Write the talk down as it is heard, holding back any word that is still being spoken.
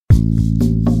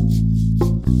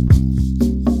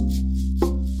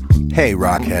Hey,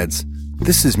 Rockheads.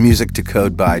 This is Music to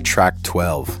Code by Track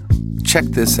 12. Check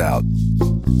this out.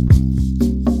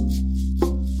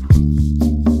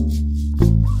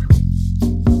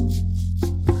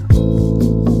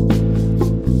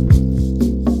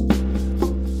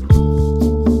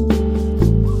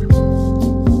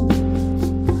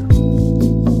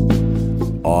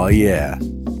 Oh yeah,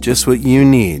 just what you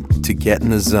need to get in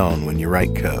the zone when you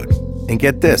write code. And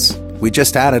get this, we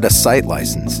just added a site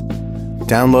license.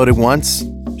 Download it once,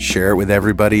 share it with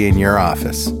everybody in your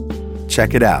office.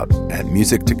 Check it out at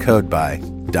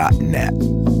musictocodeby.net.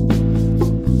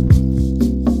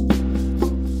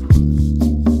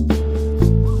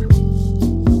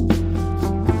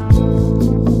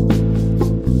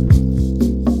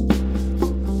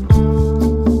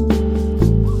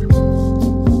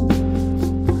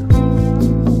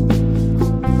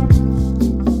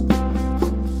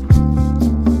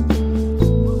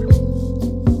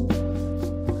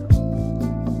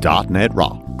 .NET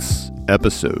Rocks,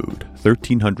 episode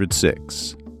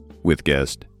 1306, with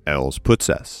guest Els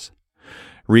Putzeys.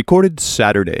 Recorded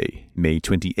Saturday, May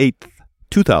 28th,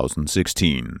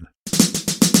 2016.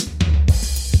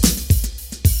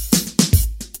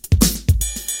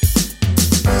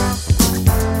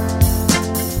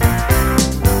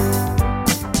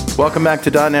 Welcome back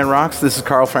to .NET Rocks. This is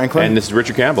Carl Franklin. And this is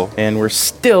Richard Campbell. And we're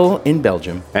still in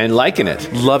Belgium. And liking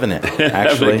it. Loving it, actually.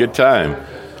 Having a good time.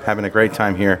 Having a great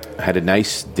time here. I had a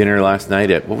nice dinner last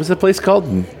night at, what was the place called?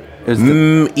 It was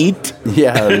Eat?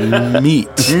 Yeah,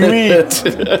 Meat. Meat.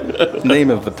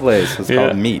 Name of the place was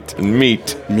called Meat.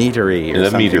 Meat. Meatery or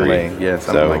something Meatery.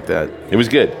 something like that. It was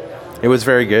good. It was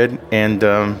very good, and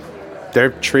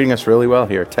they're treating us really well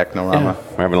here at Techorama. Yeah,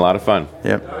 we're having a lot of fun.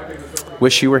 Yep.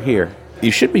 Wish you were here. You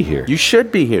should be here. You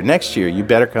should be here. Next year, you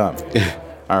better come.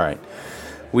 All right.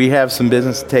 We have some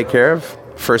business to take care of.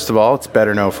 First of all, it's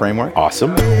Better Know Framework.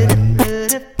 Awesome. All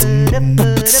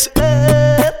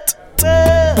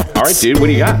right, dude, what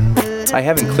do you got? I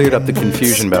haven't cleared up the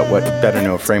confusion about what Better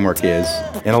Know Framework is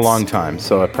in a long time,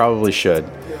 so I probably should.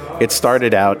 It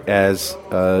started out as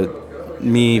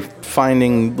me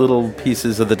finding little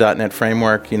pieces of the .NET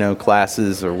Framework,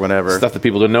 classes or whatever. Stuff that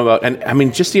people don't know about. And, I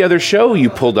mean, just the other show, you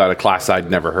pulled out a class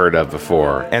I'd never heard of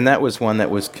before. And that was one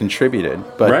that was contributed.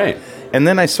 But, right. And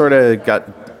then I sort of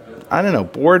got,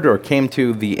 bored or came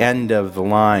to the end of the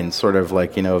line, sort of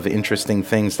like, of interesting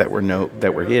things that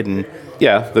were hidden.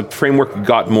 Yeah, the framework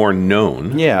got more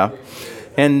known. Yeah.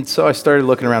 And so I started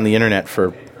looking around the internet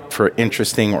for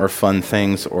interesting or fun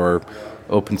things or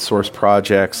open source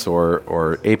projects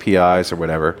or APIs or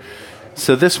whatever.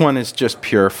 So this one is just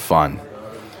pure fun.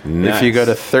 Nice. If you go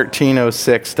to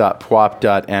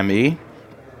 1306.pwop.me,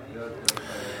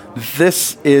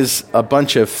 this is a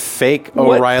bunch of fake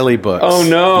O'Reilly books. Oh,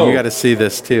 no. You got to see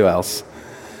this too, Els.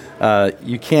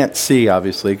 You can't see,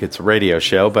 obviously, it's a radio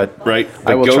show, but right.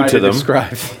 I will try to them.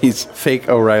 describe these fake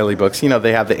O'Reilly books.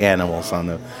 They have the animals on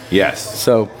them. Yes.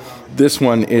 So this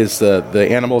one is the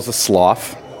animal's a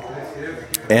sloth,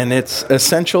 and it's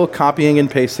essential copying and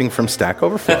pasting from Stack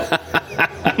Overflow.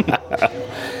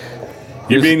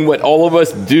 You mean what all of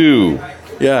us do?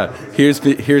 Yeah.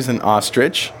 Here's an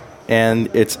ostrich, and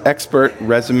it's expert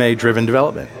resume-driven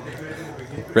development.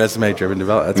 Resume-driven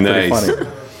development. That's pretty Nice. funny.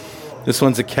 This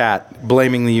one's a cat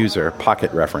blaming the user.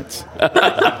 Pocket reference.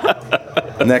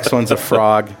 The next one's a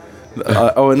frog.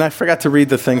 And I forgot to read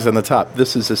the things on the top.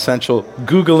 This is essential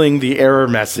Googling the error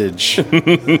message.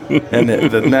 And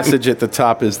the message at the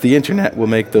top is, the internet will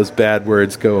make those bad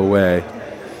words go away.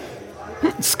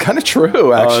 It's kind of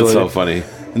true, actually. Oh, that's so funny.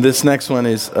 And this next one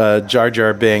is Jar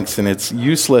Jar Binks, and it's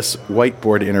useless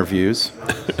whiteboard interviews.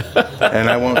 And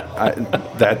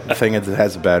that thing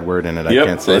has a bad word in it. I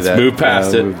can't say let's that. move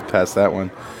past it. Move past that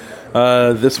one.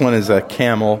 This one is a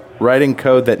camel writing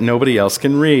code that nobody else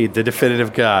can read. The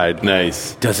definitive guide.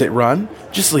 Nice. Does it run?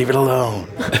 Just leave it alone.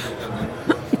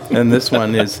 And this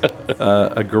one is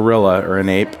a gorilla or an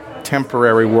ape.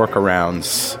 Temporary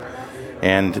workarounds.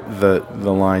 And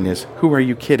the line is, who are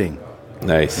you kidding?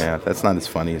 Nice. Yeah, that's not as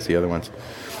funny as the other ones.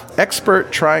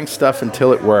 Expert trying stuff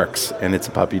until it works. And it's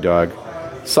a puppy dog.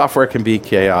 Software can be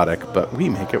chaotic, but we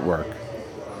make it work.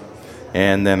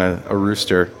 And then a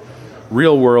rooster.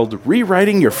 Real world,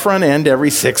 rewriting your front end every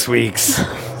 6 weeks.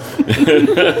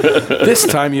 This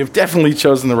time you've definitely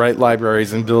chosen the right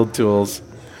libraries and build tools.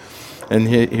 And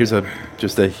here's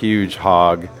just a huge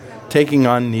hog. Taking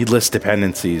on needless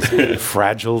dependencies.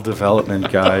 Fragile development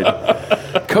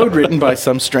guide. Code written by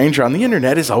some stranger on the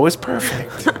internet is always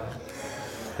perfect.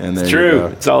 And it's true.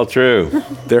 It's all true.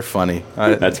 They're funny.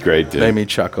 That's great, dude. Made me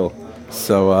chuckle.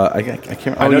 So I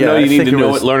can't. I don't know. You need to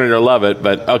know it, learn it, or love it.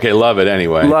 But okay, love it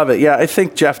anyway. Love it. Yeah, I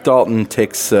think Jeff Dalton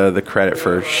takes the credit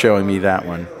for showing me that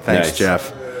one. Thanks, Nice.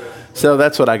 Jeff. So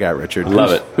that's what I got, Richard.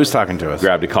 Love it. Who's talking to us?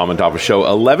 Grabbed a comment off of show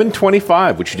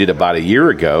 1125, which you did about a year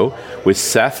ago with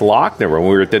Seth Lochner when we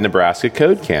were at the Nebraska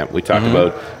Code Camp. We talked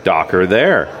about Docker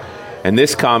there. And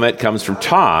this comment comes from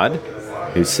Todd,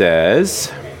 who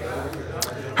says,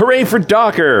 "Hooray for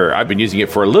Docker! I've been using it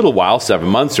for a little while, 7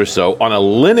 months or so, on a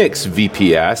Linux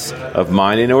VPS of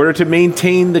mine in order to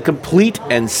maintain the complete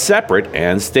and separate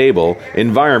and stable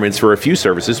environments for a few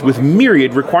services with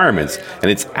myriad requirements.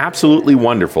 And it's absolutely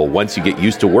wonderful once you get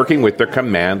used to working with their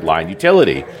command line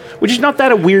utility." Which is not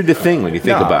that a weird thing when you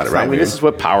think about it, right? I mean, this is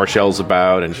what PowerShell's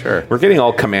about, and we're getting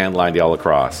all command lined all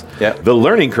across. Yep. The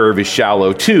learning curve is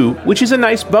shallow too, which is a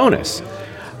nice bonus.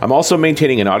 I'm also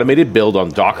maintaining an automated build on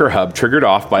Docker Hub triggered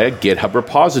off by a GitHub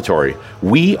repository.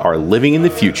 We are living in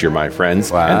the future, my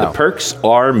friends, and the perks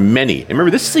are many. And remember,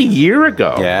 this is a year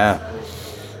ago. Yeah.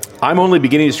 I'm only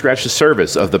beginning to scratch the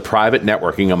surface of the private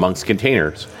networking amongst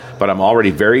containers, but I'm already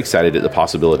very excited at the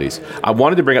possibilities. I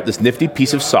wanted to bring up this nifty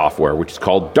piece of software, which is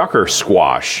called Docker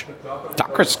Squash.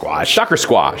 Docker Squash. Docker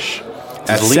Squash.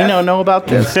 Does Lino know about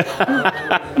this?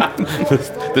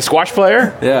 The squash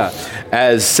player? Yeah.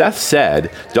 As Seth said,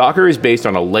 Docker is based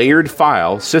on a layered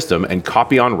file system and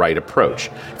copy-on-write approach.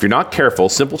 If you're not careful,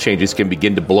 simple changes can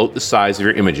begin to bloat the size of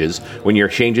your images when your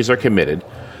changes are committed,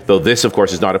 though this, of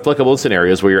course, is not applicable in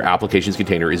scenarios where your application's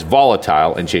container is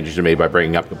volatile and changes are made by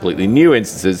bringing up completely new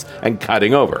instances and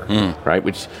cutting over, right?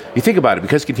 Which, you think about it,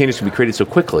 because containers can be created so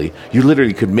quickly, you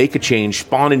literally could make a change,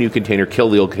 spawn a new container, kill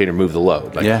the old container, move the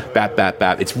load. Like, bat, bat,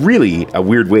 bat. It's really a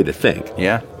weird way to think.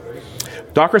 Yeah.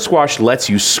 Docker Squash lets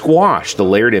you squash the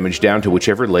layered image down to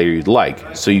whichever layer you'd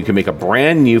like, so you can make a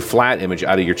brand new flat image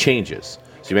out of your changes.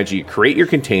 So you imagine you create your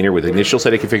container with initial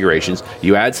set of configurations,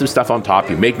 you add some stuff on top,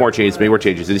 you make more changes,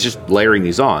 and it's just layering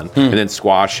these on, and then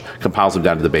Squash compiles them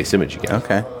down to the base image again.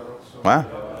 Okay. Wow.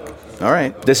 All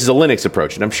right. This is a Linux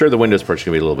approach, and I'm sure the Windows approach is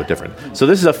going to be a little bit different. So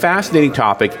this is a fascinating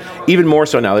topic, even more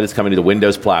so now that it's coming to the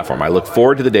Windows platform. I look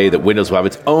forward to the day that Windows will have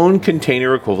its own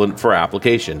container equivalent for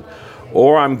application.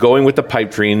 Or I'm going with the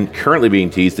pipe dream currently being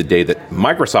teased the day that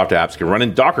Microsoft apps can run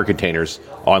in Docker containers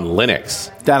on Linux.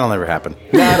 That'll never happen.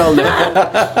 That'll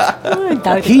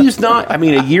never. He's not. I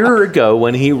mean, a year ago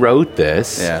when he wrote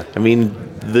this, I mean,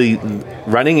 the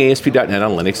running ASP.NET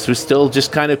on Linux was still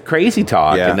just kind of crazy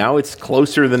talk, and now it's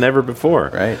closer than ever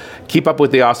before. Right. Keep up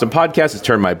with the awesome podcast. It's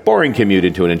turned my boring commute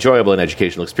into an enjoyable and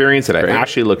educational experience that I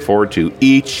actually look forward to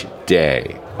each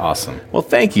day. Awesome. Well,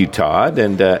 thank you, Todd,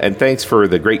 and thanks for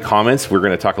the great comments. We're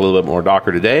going to talk a little bit more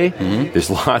Docker today. There's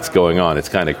lots going on. It's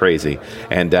kind of crazy.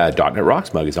 And .NET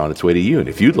Rocks mug is on its way to you. And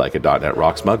if you'd like a .NET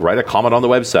Rocks mug, write a comment on the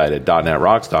website at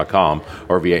 .NETRocks.com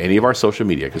or via any of our social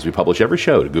media, because we publish every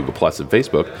show to Google Plus and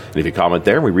Facebook. And if you comment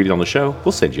there and we read it on the show,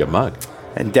 we'll send you a mug.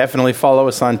 And definitely follow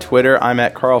us on Twitter. I'm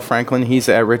at Carl Franklin. He's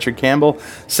at Richard Campbell.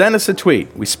 Send us a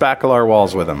tweet. We spackle our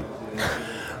walls with them.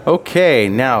 Okay,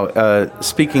 now,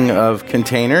 speaking of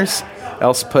containers,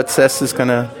 Els Putzeys is going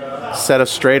to set us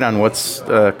straight on what's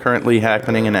currently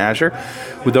happening in Azure.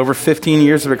 With over 15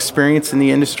 years of experience in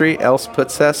the industry, Els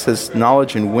Putzeys has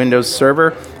knowledge in Windows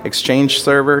Server, Exchange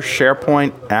Server,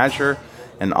 SharePoint, Azure,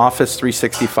 and Office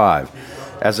 365.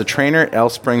 As a trainer,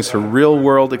 Els brings her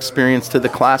real-world experience to the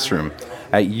classroom.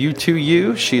 At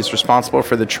U2U, she's responsible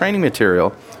for the training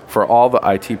material for all the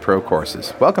IT Pro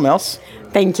courses. Welcome, Els.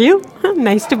 Thank you.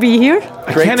 Nice to be here.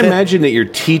 I can't imagine that you're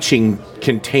teaching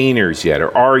containers yet,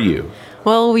 or are you?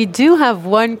 Well, we do have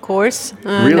one course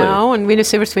now on Windows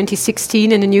Server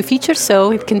 2016 and a new feature,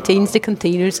 so it contains the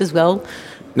containers as well.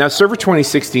 Now, Server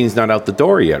 2016 is not out the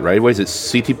door yet, right? What is it,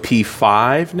 CTP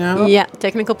 5 now? Yeah,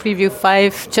 Technical Preview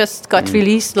 5 just got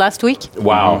released last week.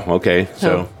 Wow, okay.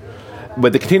 So,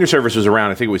 but the container service was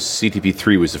around. I think it was CTP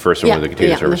 3 was the first one where the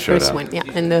container service showed up. Yeah,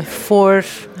 and the 4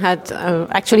 had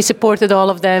actually supported all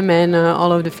of them, and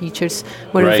all of the features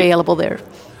were available there.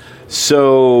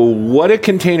 So what do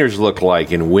containers look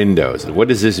like in Windows? What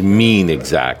does this mean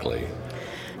exactly?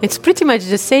 It's pretty much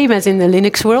the same as in the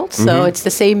Linux world. So it's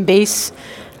the same base,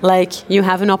 like you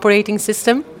have an operating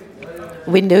system,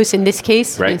 Windows in this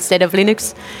case, instead of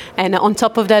Linux. And on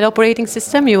top of that operating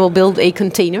system, you will build a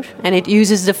container, and it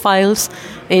uses the files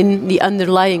in the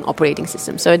underlying operating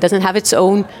system. So it doesn't have its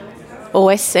own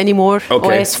OS anymore,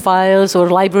 OS files or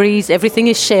libraries. Everything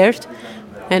is shared.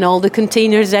 And all the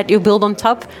containers that you build on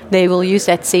top, they will use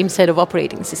that same set of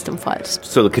operating system files.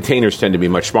 So the containers tend to be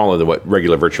much smaller than what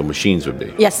regular virtual machines would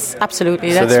be. Yes,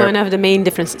 absolutely. That's one of the main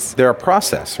differences. They're a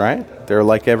process, right? They're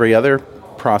like every other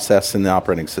process in the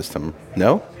operating system.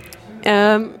 No?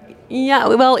 Yeah,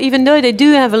 well, even though they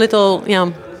do have a little,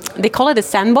 they call it a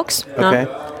sandbox. Okay.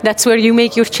 That's where you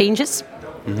make your changes.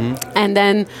 And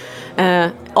then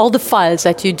all the files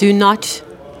that you do not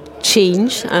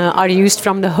change are used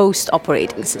from the host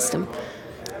operating system.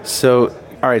 So,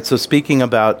 all right, so speaking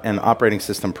about an operating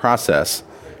system process,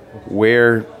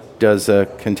 where does a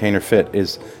container fit?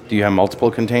 Do you have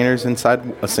multiple containers inside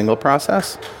a single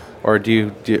process? Or or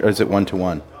is it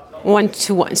one-to-one?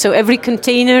 One-to-one. So every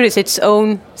container is its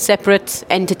own separate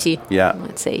entity,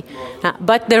 let's say.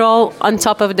 But they're all on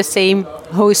top of the same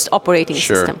host operating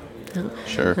system.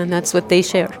 Sure. And that's what they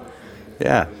share.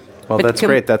 Yeah. Well, But that's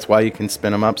great. That's why you can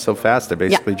spin them up so fast. They're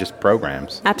basically just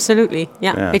programs. Absolutely,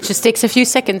 yeah. It just takes a few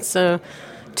seconds to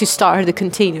start the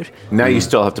container. Now you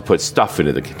still have to put stuff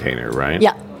into the container, right?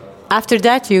 Yeah. After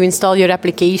that, you install your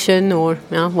application or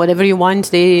whatever you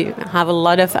want. They have a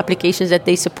lot of applications that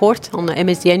they support. On the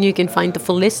MSDN, you can find the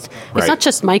full list. It's not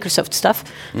just Microsoft stuff.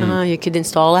 You could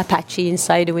install Apache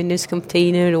inside a Windows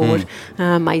container or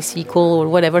MySQL or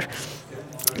whatever.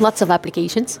 Lots of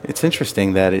applications. It's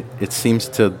interesting that it seems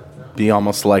to be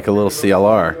almost like a little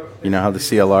CLR. You know how the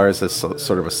CLR is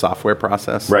sort of a software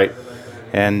process? Right.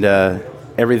 And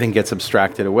everything gets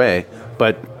abstracted away.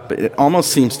 But it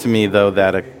almost seems to me, though,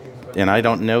 that and I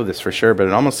don't know this for sure, but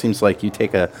it almost seems like you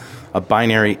take a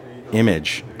binary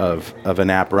image of an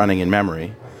app running in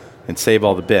memory and save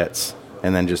all the bits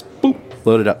and then just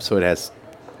load it up so it has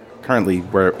currently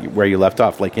where you left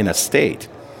off, like in a state,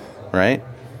 right?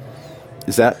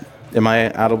 Am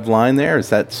I out of line there? Is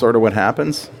that sort of what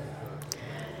happens?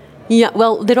 Yeah,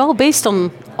 well, they're all based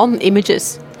on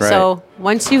images. Right. So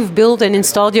once you've built and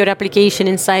installed your application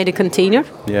inside a container,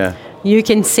 you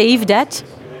can save that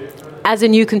as a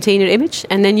new container image,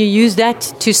 and then you use that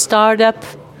to start up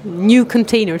new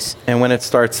containers. And when it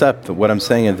starts up, what I'm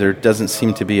saying is there doesn't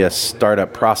seem to be a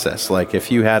startup process. Like if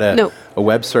you had a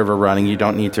web server running, you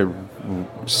don't need to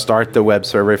start the web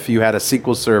server. If you had a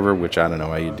SQL server, which I don't know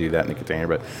how you do that in a container,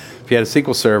 but if you had a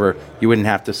SQL server, you wouldn't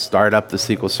have to start up the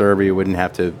SQL server. You wouldn't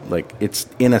have to, it's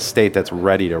in a state that's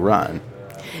ready to run.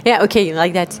 Yeah, okay,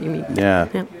 like that, you mean. Yeah.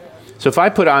 So if I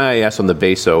put IIS on the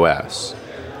base OS,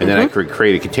 and then I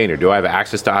create a container, do I have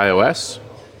access to iOS?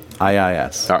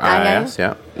 IIS. Or IIS,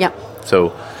 yeah. Yeah. So,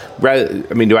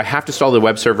 do I have to install the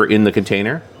web server in the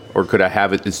container, or could I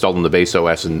have it installed on the base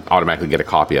OS and automatically get a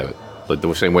copy of it, like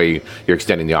the same way you're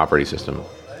extending the operating system?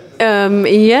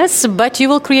 Yes, but you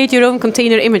will create your own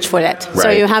container image for that. Right. So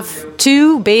you have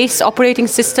two base operating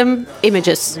system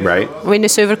images. Right.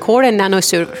 Windows Server Core and Nano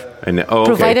Server.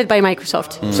 Provided by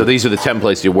Microsoft. So these are the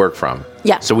templates you work from.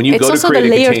 Yeah. So when you go to create a it's also the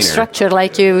layered container, structure,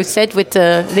 like you said with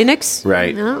Linux.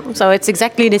 Right. So it's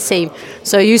exactly the same.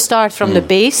 So you start from the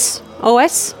base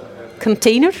OS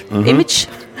container image,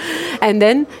 and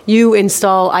then you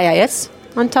install IIS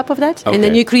on top of that, and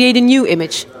then you create a new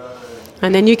image.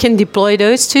 And then you can deploy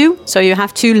those two. So you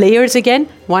have two layers again,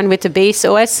 one with the base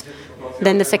OS.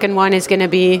 Then the second one is going to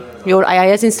be your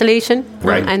IIS installation.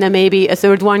 Right. And then maybe a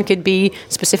third one could be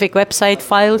specific website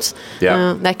files.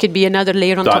 Yeah. That could be another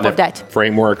layer on top of that.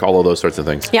 Framework, all of those sorts of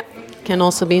things. Yeah. Can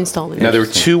also be installed. Now, there are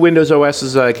two Windows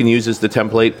OSs I can use as the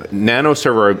template. Nano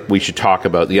Server, we should talk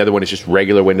about. The other one is just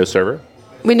regular Windows Server.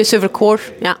 Windows Server Core,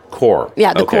 yeah. Core.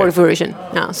 Yeah, the core version.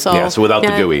 Yeah, so without the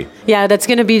GUI. Yeah, that's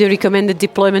going to be the recommended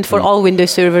deployment for all Windows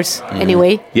servers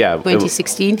anyway. Yeah.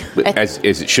 2016. As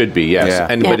it should be, yes.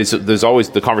 Yeah. But there's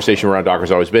always, the conversation around Docker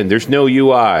has always been, there's no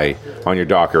UI on your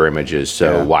Docker images,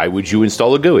 so why would you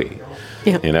install a GUI?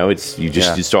 Yeah. You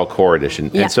just install Core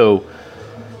Edition. Yeah. And so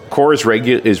Core is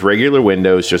regular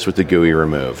Windows, just with the GUI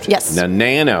removed. Yes. Now,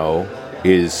 Nano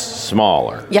is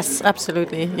smaller. Yes,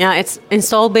 absolutely. Yeah, its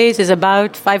install base is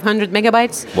about 500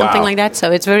 megabytes, something like that.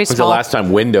 So it's very small. When's the last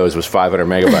time Windows was 500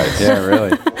 megabytes? Yeah,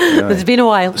 really. It's been a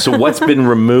while. So what's been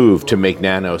removed to make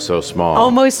Nano so small?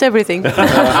 Almost everything. So,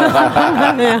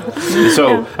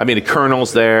 the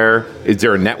kernel's there. Is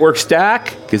there a network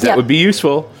stack? Because that would be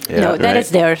useful. Yeah, no, that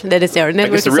is there. That is there.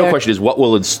 Network I guess the real question is, what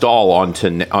will install on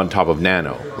top of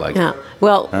Nano?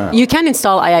 You can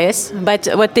install IIS, but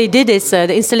what they did is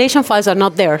the installation files are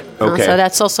not there. Okay. So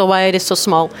that's also why it is so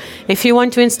small. If you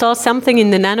want to install something in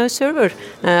the Nano server,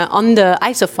 on the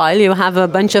ISO file, you have a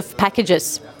bunch of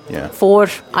packages. For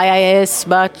IIS,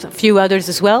 but a few others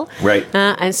as well. Right.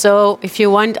 And so if you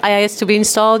want IIS to be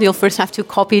installed, you'll first have to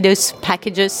copy those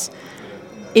packages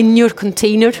in your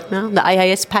container, the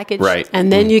IIS package. Right.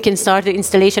 And then you can start the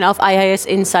installation of IIS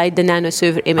inside the Nano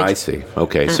server image. I see.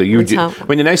 Okay. So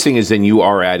the nice thing is then you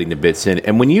are adding the bits in.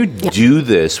 And when you do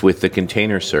this with the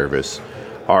container service,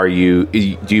 do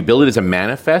you build it as a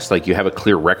manifest? Like you have a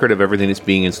clear record of everything that's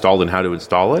being installed and how to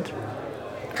install it?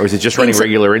 Or is it just running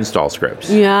regular install scripts?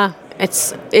 Yeah.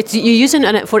 It's you use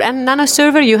for a nano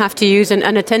server. You have to use an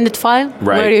unattended file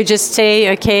where you just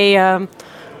say, okay,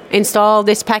 install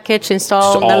this package,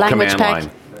 install the language pack.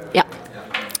 Line. Yeah.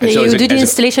 And so you do the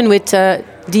installation with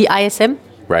DISM.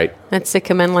 Right. That's the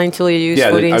command line tool you use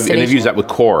for the installation. And they've used that with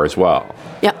Core as well.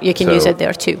 Yeah, you can use it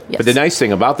there too. Yes. But the nice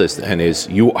thing about this then is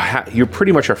you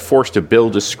pretty much are forced to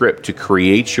build a script to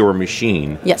create your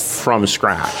machine from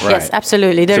scratch. Right. Yes,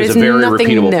 absolutely. There is it's a very nothing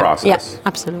repeatable there. process. Yeah,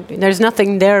 absolutely. There's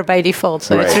nothing there by default,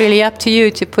 so it's really up to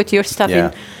you to put your stuff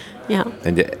in. Yeah.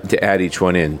 And to add each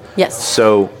one in. Yes.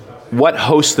 So what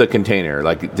hosts the container?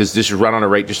 Like, does this run on a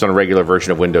regular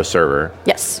version of Windows Server?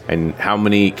 Yes. And how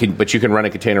many? But you can run a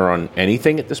container on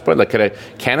anything at this point. Like,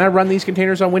 can I run these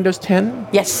containers on Windows 10?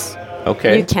 Yes.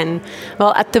 Okay. You can.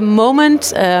 Well, at the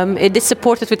moment, it is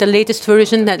supported with the latest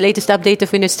version, that latest update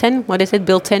of Windows 10. What is it?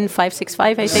 Build 10.565,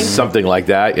 I think. Something like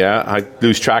that. Yeah, I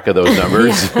lose track of those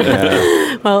numbers.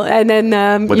 Well, and then.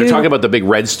 But they're talking about the big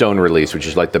Redstone release, which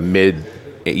is like the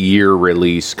mid-year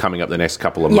release coming up the next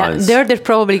couple of months. Yeah, they're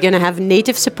probably going to have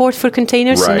native support for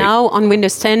containers. Right. Now on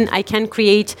Windows 10, I can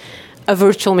create a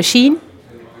virtual machine.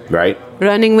 Right.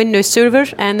 Running Windows Server,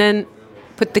 and then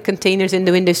put the containers in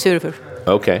the Windows Server.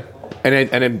 Okay.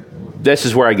 And this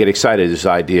is where I get excited, this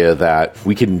idea that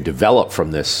we can develop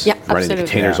from this, running the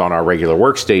containers on our regular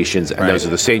workstations, and those are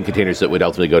the same containers that would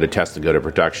ultimately go to test and go to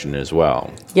production as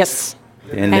well. Yes.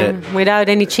 And without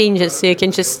any changes, you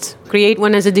can just create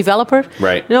one as a developer.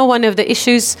 Right. You know, one of the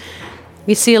issues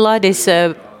we see a lot is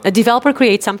a developer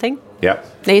creates something. Yeah.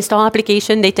 They install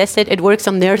application, they test it, it works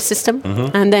on their system,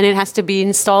 and then it has to be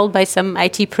installed by some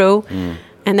IT pro.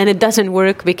 And then it doesn't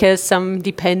work because some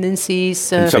dependencies...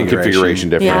 some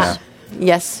configuration difference. Yeah.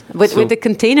 Yes. But with the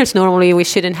containers, normally we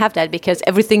shouldn't have that because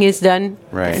everything is done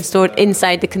and stored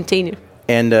inside the container.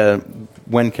 And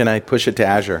when can I push it to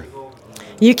Azure?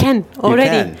 You can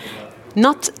already. You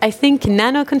can. I think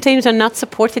nano containers are not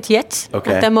supported yet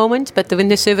at the moment, but the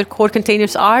Windows Server core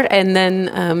containers are, and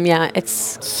then,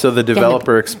 it's... So the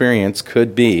developer experience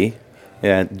could be...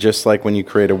 Yeah, just like when you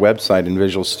create a website in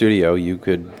Visual Studio, you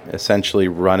could essentially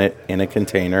run it in a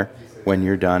container when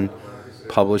you're done,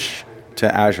 publish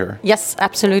to Azure. Yes,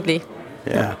 absolutely.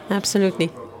 Yeah.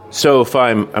 Absolutely. So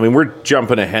we're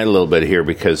jumping ahead a little bit here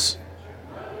because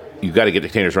you've got to get the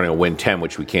containers running on Win 10,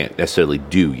 which we can't necessarily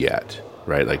do yet,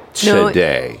 right? Like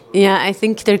today. Yeah, I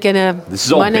think they're going to... This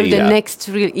is all one beta. of the next...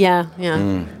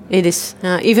 It is.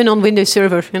 Even on Windows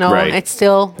Server, it's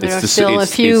still... There are still a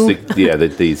few...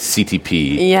 the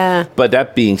CTP. Yeah. But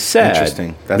that being said...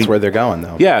 Interesting. That's where they're going,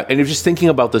 though. Yeah, and if you're just thinking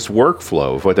about this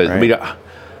workflow, of what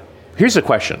here's a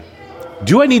question.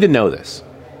 Do I need to know this?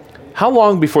 How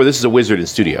long before this is a wizard in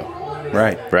Studio?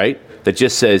 Right? That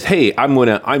just says, hey,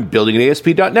 I'm building an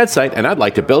ASP.NET site, and I'd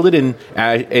like to build it in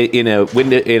a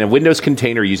Windows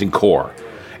container using Core.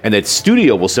 And that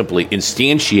Studio will simply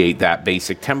instantiate that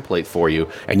basic template for you,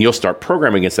 and you'll start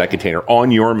programming against that container on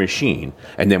your machine.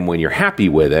 And then when you're happy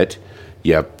with it,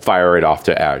 you fire it off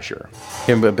to Azure.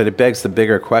 Yeah, but it begs the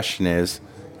bigger question is,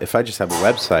 if I just have a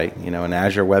website, an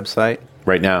Azure website...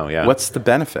 Right now, yeah. What's the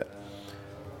benefit?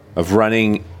 Of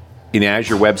running in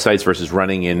Azure websites versus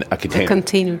running in a container. A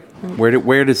container.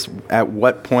 Where does, at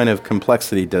what point of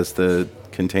complexity does the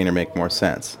container make more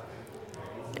sense?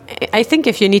 I think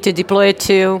if you need to deploy it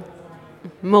to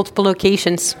multiple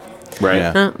locations. Right.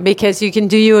 Yeah. Because you can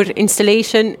do your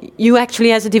installation. You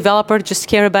actually, as a developer, just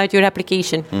care about your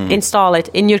application. Install it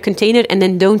in your container, and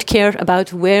then don't care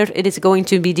about where it is going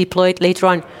to be deployed later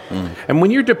on. And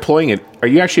when you're deploying it, are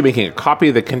you actually making a copy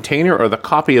of the container or the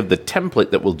copy of the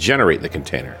template that will generate the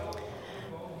container?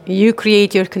 You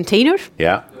create your container.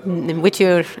 Yeah. With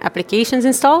your applications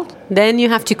installed. Then you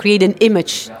have to create an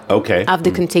image of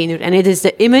the container. And it is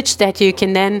the image that you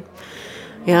can then...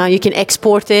 you can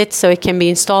export it so it can be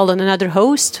installed on another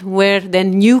host where then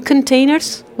new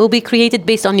containers will be created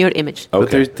based on your image.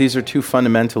 Okay. But these are two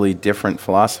fundamentally different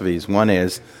philosophies. One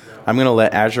is, I'm going to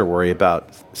let Azure worry about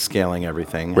scaling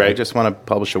everything. Right. I just want to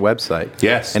publish a website.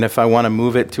 Yes. And if I want to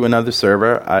move it to another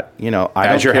server,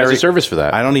 Azure has a service for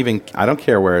that. I don't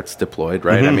care where it's deployed,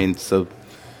 right? I mean, so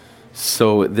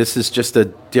this is just a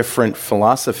different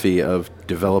philosophy of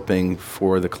developing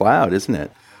for the cloud, isn't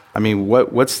it? I mean,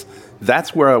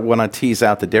 that's where I want to tease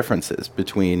out the differences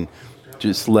between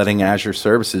just letting Azure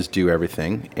services do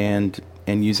everything and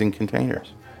using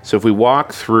containers. So if we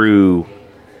walk through,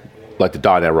 like the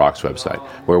 .NET Rocks website,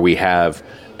 where we have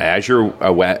an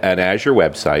Azure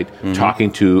website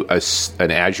talking to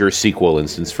an Azure SQL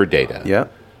instance for data. Yeah.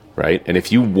 right? And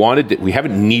if you wanted to, we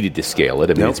haven't needed to scale it.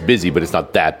 I mean, it's busy, but it's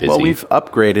not that busy. Well, we've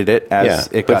upgraded it as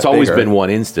it got but it's always bigger. been one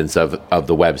instance of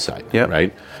the website,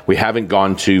 right? We haven't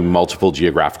gone to multiple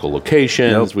geographical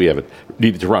locations. We haven't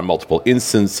needed to run multiple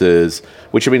instances,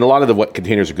 which, I mean, a lot of what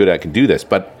containers are good at can do this,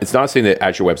 but it's not saying that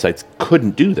Azure websites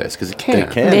couldn't do this, because it can.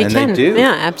 They can. They do.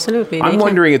 Yeah, absolutely. I'm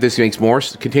wondering if this makes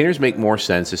containers make more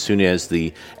sense as soon as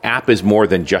the app is more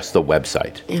than just the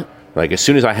website. Yeah. Like, as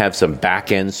soon as I have some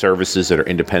back-end services that are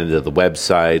independent of the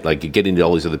website, like you get into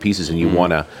all these other pieces and you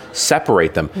want to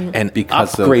separate them and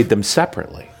upgrade them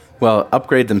separately. Well,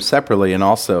 upgrade them separately and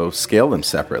also scale them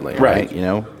separately, right? You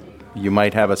know, you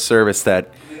might have a service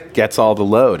that gets all the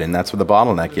load, and that's what the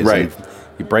bottleneck is. Right. And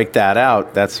you break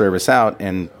that service out,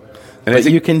 but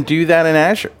you can do that in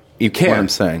Azure. You can. What I'm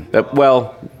saying.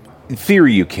 Well, in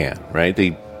theory, you can, right?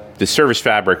 The service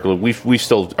fabric, we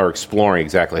still are exploring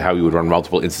exactly how we would run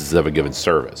multiple instances of a given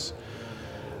service.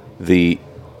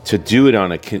 To do it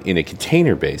in a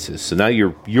container basis, so now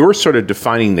you're sort of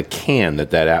defining the can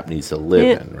that app needs to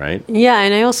live in, right? Yeah,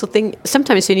 and I also think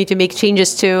sometimes you need to make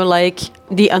changes to like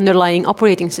the underlying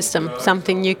operating system,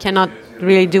 something you cannot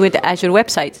really do with the Azure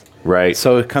website. Right.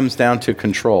 So it comes down to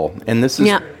control, and this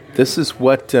is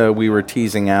what we were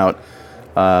teasing out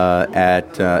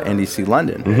at NDC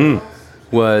London.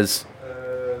 Was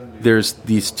there's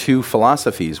these two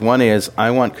philosophies. One is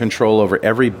I want control over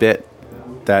every bit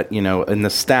that, you know, in the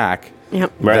stack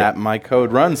that my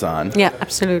code runs on. Yeah,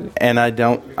 absolutely. And I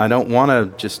don't want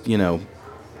to just,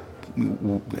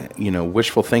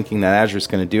 wishful thinking that Azure's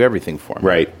going to do everything for me.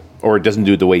 Right. Or it doesn't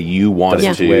do it the way you want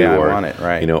it to, the way I or want it,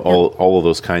 right. all of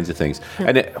those kinds of things.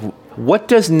 And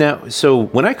so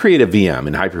when I create a VM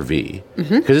in Hyper-V,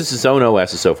 because it's its own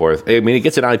OS and so forth, I mean, it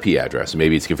gets an IP address.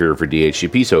 Maybe it's configured for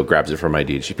DHCP, so it grabs it from my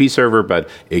DHCP server, but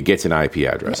it gets an IP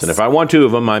address. Yes. And if I want two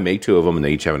of them, I make two of them, and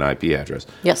they each have an IP address.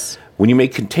 Yes. When you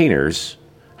make containers,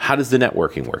 how does the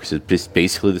networking work? Is it just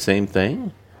basically the same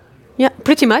thing? Yeah,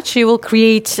 pretty much. You will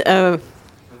create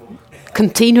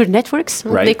container networks,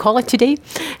 they call it today.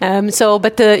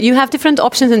 But you have different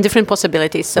options and different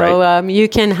possibilities. So you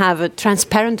can have a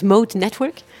transparent mode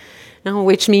network,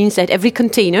 which means that every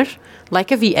container,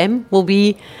 like a VM, will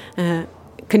be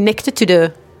connected to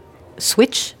the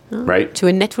switch, to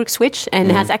a network switch,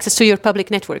 and has access to your public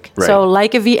network. Right. So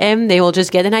like a VM, they will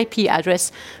just get an IP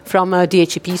address from a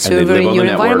DHCP server in your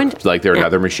environment. Like they're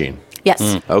another machine.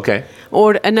 Yes. Okay.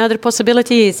 Or another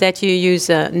possibility is that you use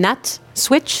a NAT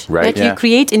switch that you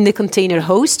create in the container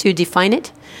host. You define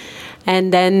it.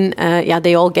 And then,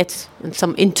 they all get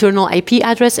some internal IP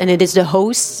address, and it is the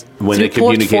host. When they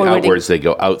communicate outwards, they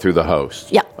go out through the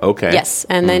host. Yeah. Okay. Yes.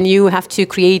 And then you have to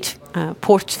create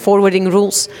port forwarding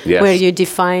rules where you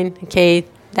define,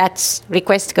 that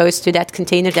request goes to that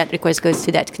container, that request goes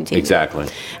to that container. Exactly.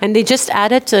 And they just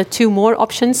added two more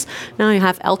options. Now you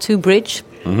have L2 bridge,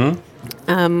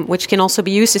 which can also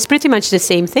be used. It's pretty much the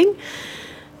same thing.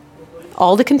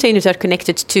 All the containers are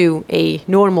connected to a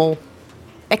normal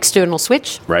external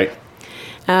switch. Right.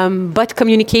 But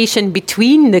communication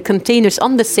between the containers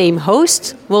on the same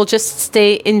host will just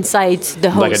stay inside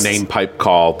the host. Like a name pipe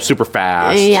call, super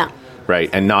fast. Yeah. Right,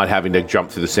 and not having to jump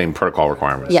through the same protocol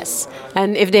requirements. Yes,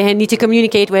 and if they need to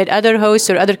communicate with other hosts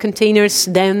or other containers,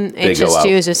 then it just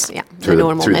uses the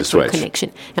normal network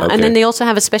connection. Okay. And then they also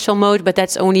have a special mode, but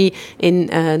that's only in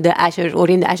the Azure or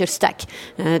in the Azure stack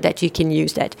that you can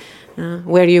use that,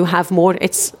 where you have more.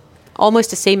 It's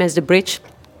almost the same as the bridge.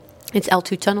 It's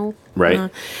L2 tunnel. Right.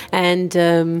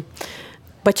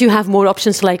 But you have more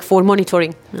options like for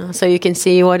monitoring. So you can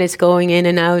see what is going in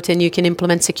and out, and you can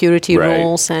implement security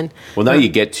rules. Well, now you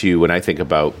get to, when I think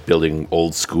about building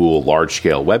old school, large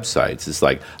scale websites, it's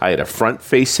like I had a front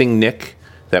facing NIC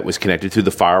that was connected through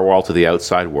the firewall to the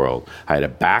outside world. I had a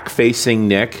back facing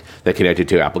NIC that connected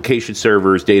to application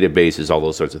servers, databases, all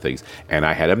those sorts of things. And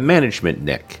I had a management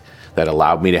NIC that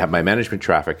allowed me to have my management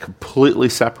traffic completely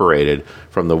separated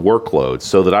from the workload,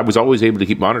 so that I was always able to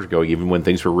keep monitoring going even when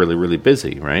things were really, really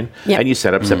busy, right? Yep. And you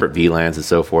set up separate VLANs and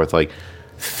so forth. Like,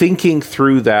 thinking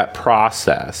through that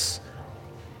process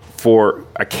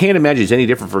I can't imagine it's any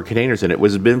different for containers than it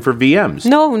was been for VMs.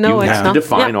 No, you it's have to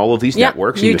define all of these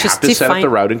networks, and you have to set up the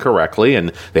routing correctly,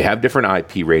 and they have different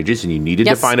IP ranges, and you need to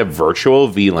define a virtual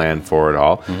VLAN for it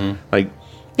all.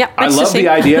 I love the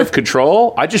idea of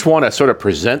control. I just want to sort of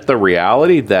present the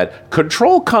reality that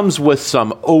control comes with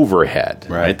some overhead,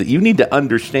 right? That you need to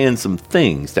understand some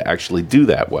things to actually do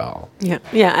that well. Yeah,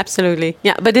 absolutely.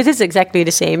 Yeah, but it is exactly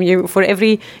the same.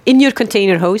 In your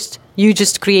container host, you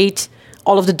just create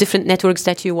all of the different networks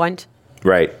that you want.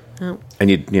 Right. Oh.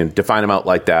 And you define them out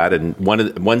like that, and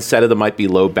one set of them might be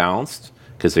load balanced,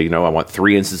 because I want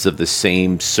 3 instances of the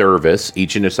same service,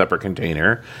 each in a separate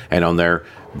container, and on their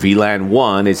VLAN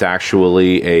 1 is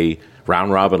actually a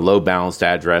round-robin load-balanced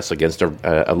address against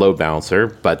a load balancer,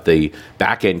 but the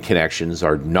back-end connections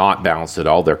are not balanced at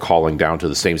all. They're calling down to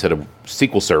the same set of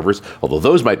SQL servers, although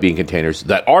those might be in containers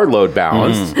that are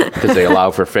load-balanced because they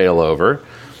allow for failover,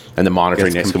 and the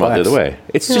monitoring needs to come out the other way.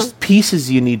 It's just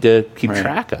pieces you need to keep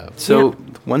track of. So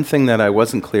one thing that I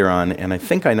wasn't clear on, and I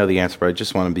think I know the answer, but I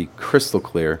just want to be crystal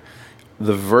clear,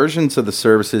 the versions of the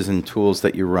services and tools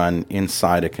that you run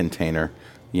inside a container,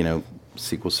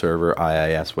 SQL Server,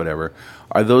 IIS, whatever,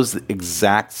 are those the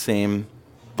exact same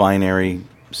binary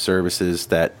services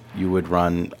that you would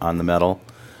run on the Metal?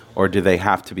 Or do they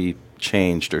have to be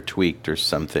changed or tweaked or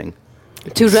something?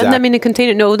 To run them in a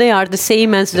container? No, they are the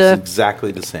same as It's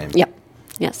exactly the same. Yeah.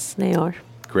 Yes, they are.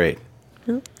 Great.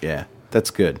 Yeah,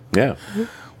 that's good. Yeah.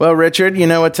 Well, Richard, you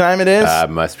know what time it is?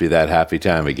 Must be that happy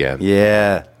time again.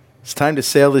 Yeah. It's time to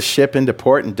sail this ship into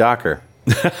port and docker.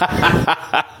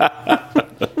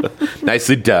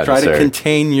 Nicely done, Try sir. to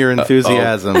contain your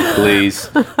enthusiasm. Please.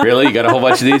 Really? You got a whole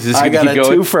bunch of these? Is this I gonna got a keep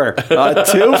going? twofer. A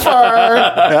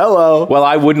twofer. Hello. Well,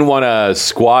 I wouldn't want to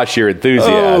squash your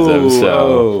enthusiasm,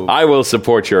 so oh. I will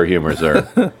support your humor,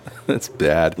 sir. That's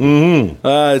bad. Mm-hmm.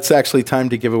 It's actually time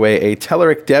to give away a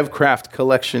Telerik DevCraft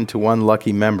collection to one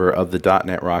lucky member of the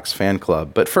 .NET Rocks fan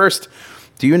club. But first,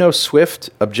 do you know Swift,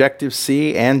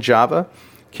 Objective-C, and Java?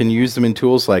 Can you use them in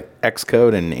tools like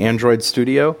Xcode and Android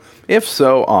Studio? If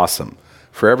so, awesome.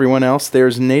 For everyone else,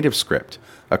 there's NativeScript,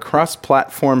 a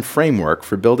cross-platform framework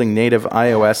for building native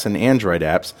iOS and Android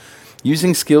apps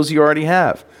using skills you already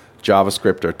have: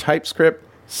 JavaScript or TypeScript,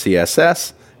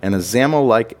 CSS, and a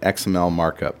XAML-like XML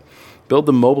markup. Build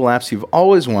the mobile apps you've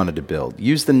always wanted to build.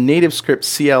 Use the NativeScript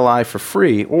CLI for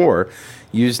free, or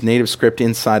use NativeScript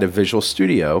inside of Visual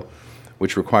Studio,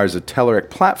 which requires a Telerik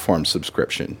platform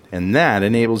subscription, and that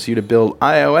enables you to build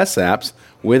iOS apps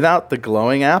without the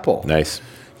glowing apple. Nice.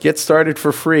 Get started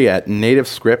for free at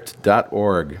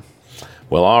nativescript.org.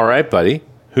 Well, all right, buddy.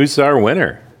 Who's our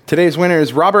winner? Today's winner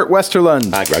is Robert Westerlund.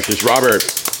 Congratulations, Robert.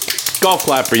 Golf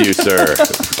clap for you, sir.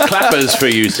 Clappers for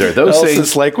you, sir. Those Elson's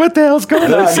things, like, what the hell's going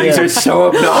on those things here? are so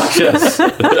obnoxious.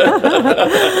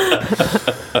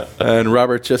 And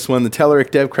Robert just won the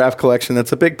Telerik DevCraft collection.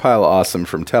 That's a big pile of awesome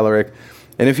from Telerik.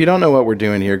 And if you don't know what we're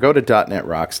doing here, go to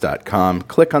 .NETRocks.com,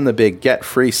 click on the big Get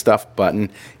Free Stuff button,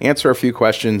 answer a few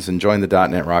questions, and join the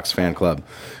 .NET Rocks fan club.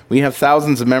 We have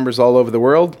thousands of members all over the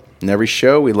world. In every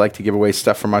show, we like to give away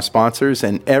stuff from our sponsors,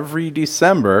 and every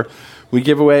December, we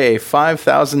give away a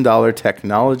 $5,000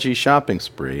 technology shopping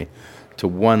spree to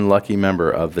one lucky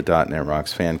member of the .NET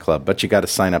Rocks fan club. But you got to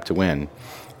sign up to win.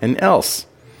 And else,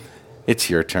 it's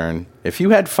your turn. If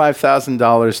you had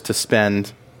 $5,000 to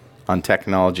spend on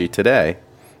technology today,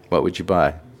 what would you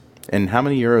buy? And how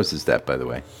many euros is that, by the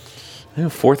way?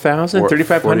 4,000?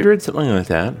 3,500? Something like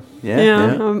that.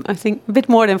 Yeah. I think a bit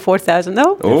more than 4,000,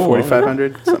 though. Oh,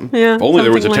 4,500? Something? Yeah, Only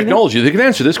there was a something like technology that could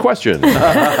answer this question.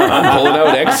 I'm pulling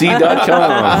out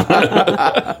XE.com.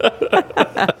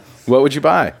 What would you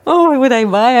buy? Oh, what would I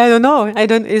buy? I don't know.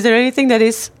 Is there anything that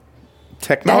is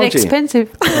Technology. that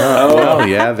expensive? Oh, well,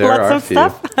 yeah, there Lots are a of few.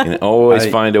 stuff. You can always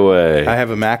find a way. I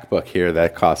have a MacBook here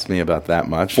that cost me about that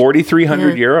much.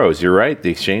 4,300 euros. You're right.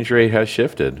 The exchange rate has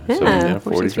shifted. So, Yeah,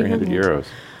 4,300 euros.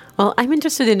 Well, I'm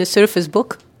interested in the Surface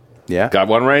Book. Yeah. Got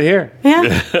one right here.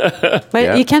 Yeah. But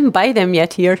Yeah. you can't buy them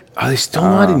yet here. Are they still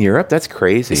not in Europe? That's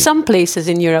crazy. Some places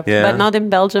in Europe, Yeah. but not in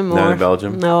Belgium. Not or in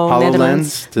Belgium? No, HoloLens?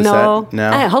 Netherlands. Does no. that-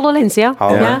 no? HoloLens, yeah.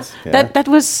 HoloLens, yeah. That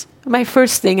was my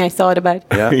first thing I thought about.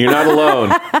 Yeah. You're not alone.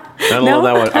 Not alone on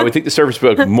that one. I would think the Surface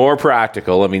Book more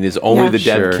practical. I mean, there's only Yeah. the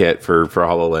dev Sure. kit for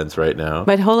HoloLens right now.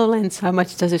 But HoloLens, how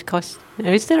much does it cost?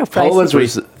 Is there a price? HoloLens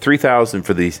was 3,000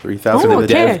 for the 3,000 Oh, of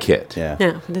the okay. dev kit. Yeah.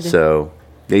 Yeah. the- So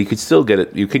yeah, you could still get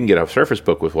it. You couldn't get a Surface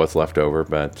Book with what's left over,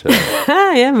 but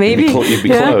yeah, maybe. You'd be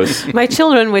close. My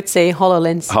children would say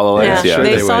HoloLens. HoloLens, yeah. Sure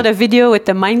They they saw would. the video with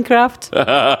the Minecraft,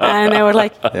 and they were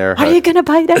like, They're "Are you gonna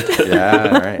buy that?"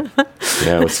 Yeah, right.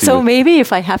 yeah, let's see. So maybe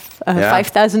if I have Yeah.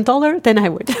 $5,000, then I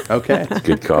would. Okay.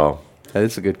 Good call. That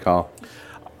is a good call.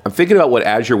 I'm thinking about what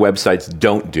Azure websites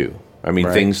don't do. I mean,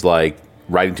 Right. things like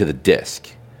writing to the disk.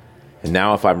 And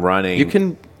now if I'm running... You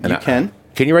can.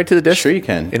 Can you write to the disk? Sure you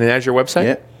can. In an Azure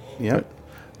website? Yeah.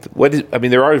 Yeah.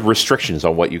 There are restrictions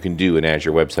on what you can do in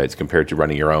Azure websites compared to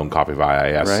running your own copy of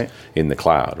IIS Right. in the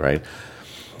cloud, right?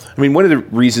 I mean, one of the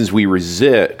reasons we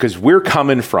resist, because we're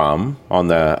coming from on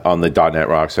the .NET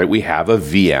Rocks site, we have a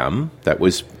VM that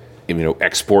was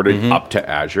exported up to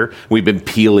Azure. We've been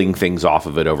peeling things off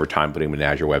of it over time, putting them in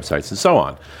Azure websites and so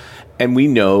on. And we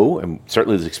know, and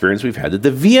certainly this experience we've had, that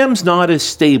the VM's not as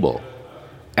stable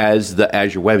as the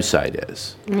Azure website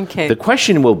is. Okay. The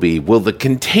question will be, will the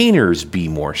containers be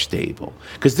more stable?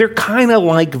 Because they're kind of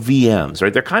like VMs,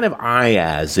 right? They're kind of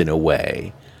IaaS in a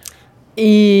way.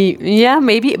 Yeah,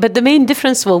 maybe. But the main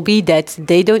difference will be that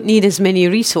they don't need as many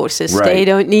resources. Right. They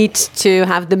don't need to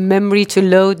have the memory to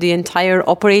load the entire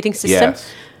operating system.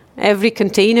 Yes. Every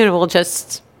container will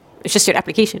it's just your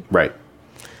application. Right.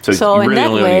 So you in really that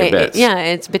only way, need your bits.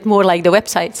 it's a bit more like the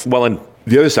websites. Well, and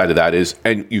the other side of that is,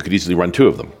 and you could easily run two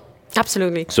of them.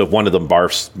 Absolutely. So if one of them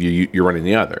barfs, you're running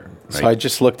the other. Right? So I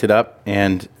just looked it up,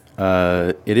 and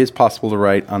it is possible to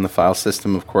write on the file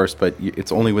system, of course, but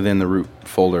it's only within the root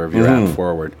folder of your app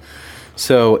forward.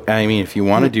 So, I mean, if you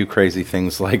want to do crazy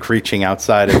things like reaching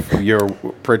outside of your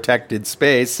protected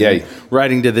space and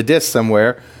writing to the disk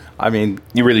somewhere, I mean,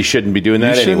 you really shouldn't be doing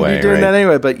that anyway. You shouldn't be doing that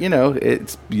anyway, but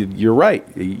you're right.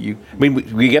 I mean,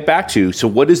 we get back to, so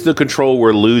what is the control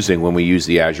we're losing when we use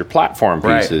the Azure platform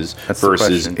pieces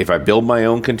versus if I build my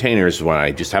own containers when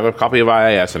I just have a copy of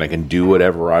IIS and I can do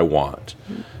whatever I want.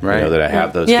 Right. That I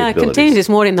have those capabilities. Containers is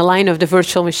more in the line of the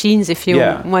virtual machines if you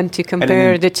want to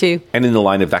compare the two. And in the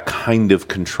line of that kind of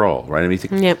control, right? I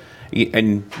mean,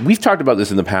 and we've talked about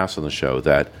this in the past on the show,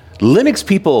 that Linux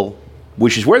people,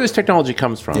 which is where this technology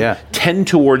comes from, tend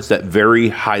towards that very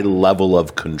high level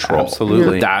of control.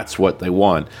 Absolutely. That's what they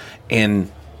want.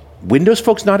 And Windows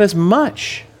folks, not as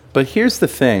much. But here's the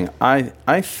thing.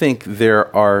 I think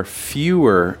there are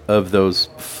fewer of those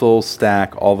full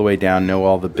stack, all the way down, know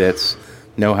all the bits,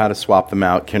 know how to swap them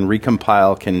out, can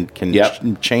recompile,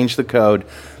 can change the code.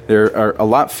 There are a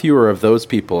lot fewer of those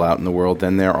people out in the world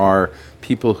than there are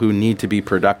people who need to be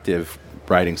productive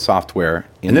writing software.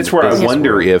 And that's where I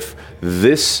wonder if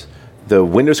the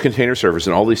Windows Container Service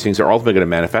and all these things are ultimately going to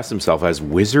manifest themselves as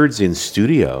wizards in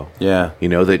Studio. Yeah.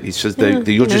 That it's just that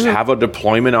you'll just have a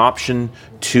deployment option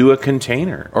to a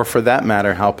container. Or for that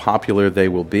matter, how popular they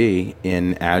will be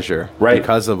in Azure. Right.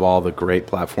 Because of all the great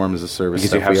platform as a service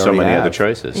because you have so many other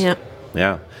choices. Yeah.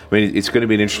 I mean, it's going to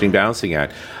be an interesting balancing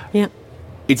act. Yeah.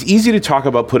 It's easy to talk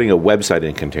about putting a website in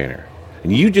a container.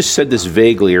 And you just said this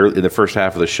vaguely in the first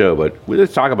half of the show, but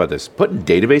let's talk about this. Putting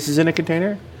databases in a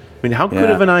container? I mean, how good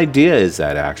of an idea is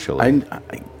that, actually?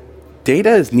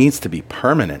 Data needs to be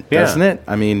permanent, doesn't it?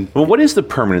 I mean... Well, what is the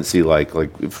permanency like?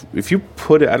 Like, if you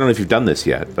put it... I don't know if you've done this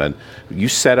yet, but you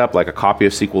set up like a copy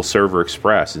of SQL Server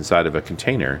Express inside of a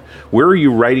container. Where are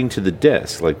you writing to the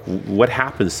disk? Like, what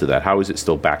happens to that? How is it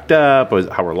still backed up?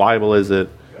 How reliable is it?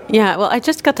 Yeah, well, I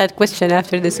just got that question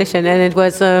after the session, and it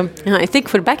was, I think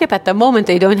for backup at the moment,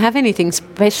 they don't have anything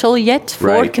special yet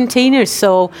for containers.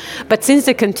 So, but since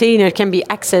the container can be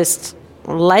accessed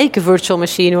like a virtual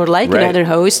machine or like another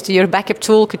host, your backup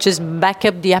tool could just back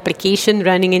up the application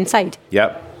running inside.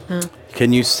 Yep.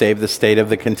 Can you save the state of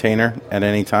the container at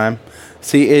any time?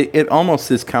 See, it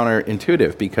almost is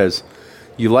counterintuitive because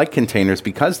you like containers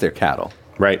because they're cattle.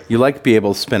 Right. You like to be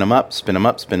able to spin them up, spin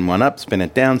one up, spin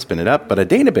it down, spin it up. But a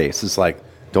database is like...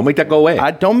 Don't make that go away.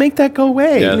 Don't make that go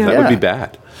away. Yeah, that would be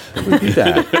bad. It would be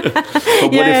bad.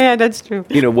 But Yeah, that's true.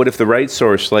 What if the right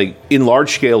source, like in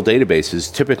large-scale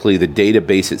databases, typically the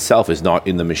database itself is not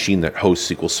in the machine that hosts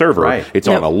SQL Server. Right. It's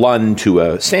on a LUN to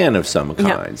a SAN of some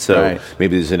kind. So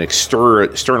maybe there's an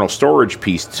external storage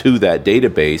piece to that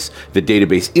database. The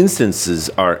database instances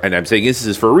are, and I'm saying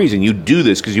instances for a reason, you do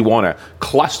this because you want a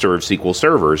cluster of SQL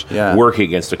servers working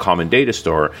against a common data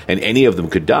store, and any of them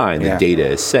could die and the data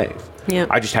is safe. Yeah.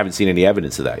 I just haven't seen any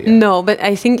evidence of that yet. No, but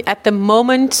I think at the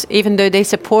moment, even though they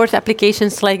support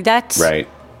applications like that,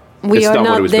 we are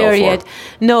not there yet.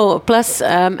 No, plus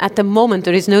at the moment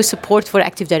there is no support for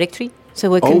Active Directory.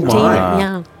 So a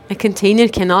container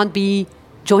cannot be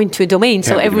joined to a domain.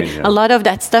 So a lot of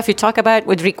that stuff you talk about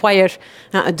would require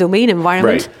a domain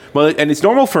environment. Right. Well, and it's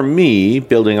normal for me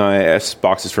building IIS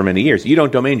boxes for many years. You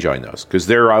don't domain join those because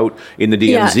they're out in the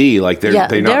DMZ. Like they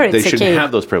shouldn't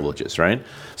have those privileges, right?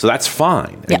 So that's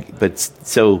fine. Yeah. But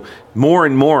so more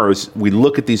and more as we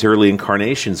look at these early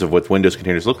incarnations of what Windows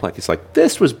containers look like, it's like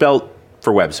this was built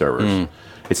for web servers.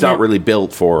 It's not really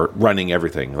built for running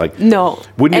everything. Like,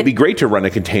 wouldn't it be great to run a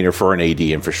container for an AD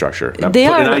infrastructure? I'm putting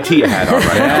an IT hat on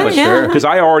right now, but sure, because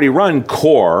I already run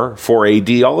core for AD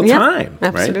all the time,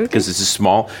 right? Because it's a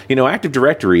small. Active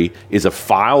Directory is a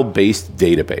file-based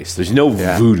database. There's no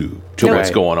voodoo to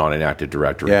what's going on in Active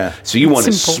Directory. Yeah. So you want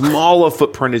as small a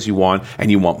footprint as you want,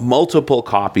 and you want multiple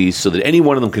copies so that any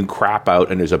one of them can crap out,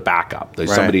 and there's a backup.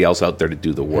 There's somebody else out there to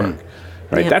do the work.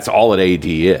 Right, that's all an AD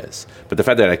is. But the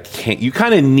fact that you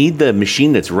kind of need the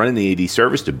machine that's running the AD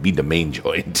service to be domain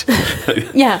joined.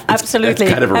 Absolutely.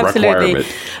 That's kind of a requirement.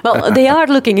 Well, they are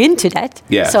looking into that.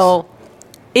 Yes. So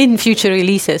in future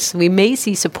releases, we may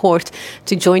see support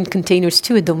to join containers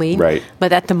to a domain. Right.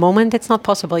 But at the moment, it's not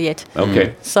possible yet.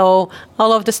 Okay. So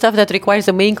all of the stuff that requires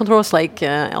domain controls, like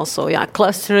also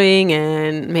clustering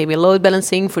and maybe load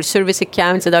balancing for service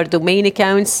accounts that are domain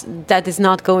accounts, that is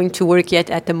not going to work yet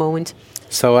at the moment.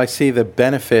 So I see the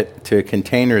benefit to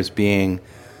containers being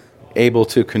able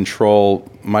to control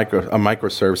a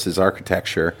microservices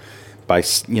architecture by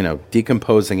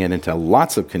decomposing it into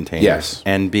lots of containers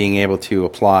and being able to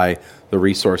apply the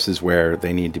resources where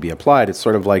they need to be applied. It's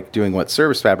sort of like doing what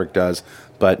Service Fabric does,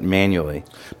 but manually.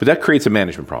 But that creates a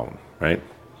management problem, right?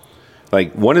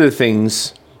 Like one of the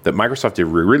things that Microsoft did a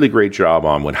really great job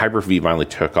on when Hyper-V finally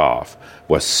took off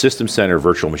was System Center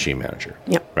Virtual Machine Manager.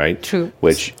 Yep. Right? True.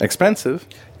 Which expensive.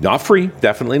 Not free,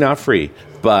 definitely not free.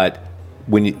 But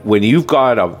when you've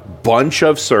got a bunch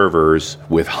of servers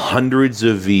with hundreds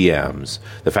of VMs,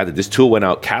 the fact that this tool went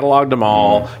out, cataloged them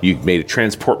all, you made a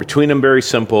transport between them very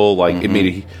simple,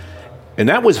 and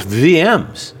that was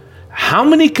VMs. How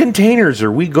many containers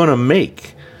are we going to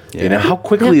make? Yeah. How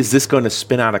quickly is this going to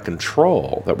spin out of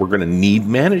control that we're going to need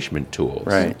management tools?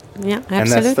 Right. Yeah, absolutely.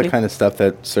 And that's the kind of stuff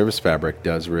that Service Fabric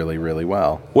does really, really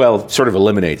well. Well, sort of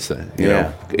eliminates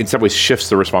the, in some ways shifts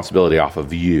the responsibility off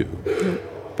of you.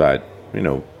 But,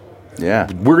 we're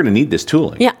going to need this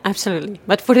tooling. Yeah, absolutely.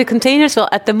 But for the containers, well,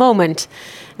 at the moment,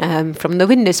 from the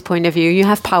Windows point of view, you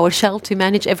have PowerShell to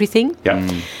manage everything.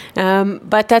 Yeah.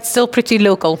 But that's still pretty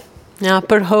local.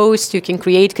 Per host, you can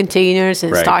create containers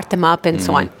and start them up and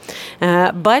so on.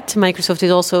 But Microsoft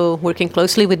is also working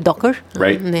closely with Docker.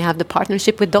 And they have the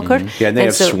partnership with Docker. Yeah, and they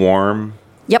have Swarm.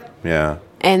 Yep. Yeah.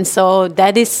 And so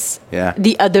that is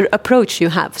the other approach you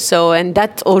have. So, and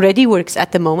that already works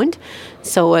at the moment.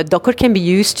 So Docker can be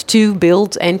used to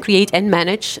build and create and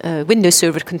manage Windows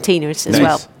Server containers as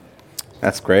well.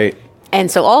 That's great.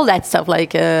 And so all that stuff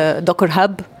like Docker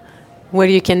Hub, where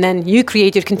you can then, you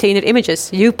create your container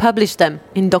images, you publish them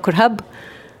in Docker Hub,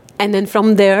 and then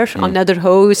from there, on other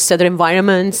hosts, other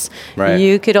environments,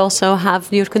 you could also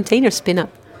have your container spin up.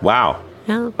 Wow.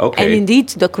 Yeah. Okay. And indeed,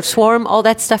 Docker Swarm, all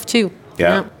that stuff too.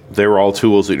 Yeah. They were all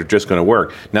tools that are just going to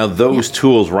work. Now, those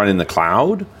tools run in the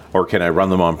cloud, or can I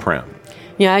run them on-prem?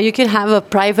 Yeah, you can have a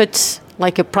private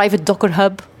Docker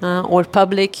Hub or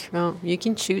public. You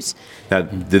can choose. Now,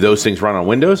 do those things run on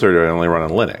Windows, or do they only run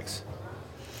on Linux?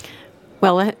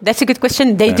 Well, that's a good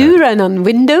question. They do run on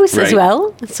Windows as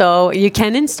well. So you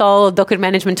can install Docker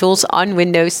management tools on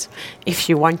Windows if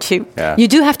you want to. Yeah. You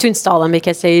do have to install them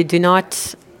because they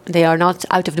are not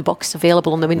out of the box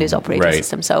available on the Windows operating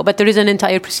system. So, but there is an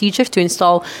entire procedure to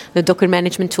install the Docker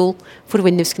management tool for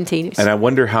Windows containers. And I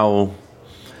wonder how...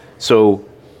 So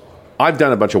I've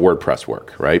done a bunch of WordPress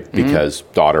work, right? Because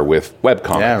daughter with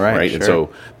webcomic, right? Sure. And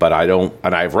so, but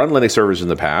I've run Linux servers in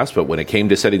the past, but when it came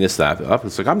to setting this stuff up,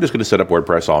 it's like, I'm just going to set up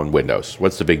WordPress on Windows.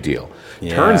 What's the big deal?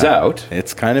 Yeah, turns out...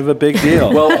 It's kind of a big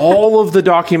deal. Well, all of the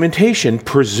documentation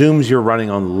presumes you're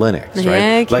running on Linux, right?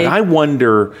 Yeah, okay. Like, I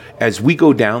wonder, as we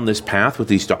go down this path with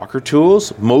these Docker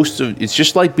tools, it's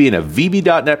just like being a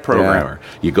VB.NET programmer.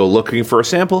 Yeah. You go looking for a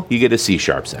sample, you get a C#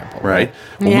 sample, right?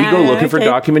 When we go looking for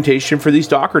documentation for these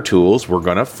Docker tools, we're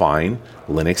going to find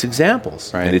Linux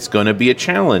examples. And it's going to be a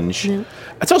challenge. Yeah.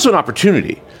 It's also an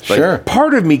opportunity. Like,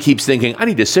 part of me keeps thinking, I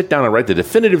need to sit down and write the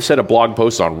definitive set of blog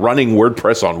posts on running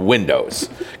WordPress on Windows,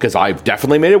 because I've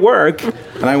definitely made it work.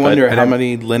 And I wonder how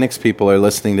many Linux people are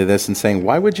listening to this and saying,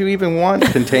 why would you even want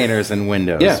containers in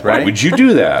Windows? Yeah, right? Why would you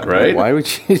do that, right? Why would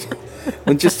you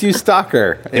just use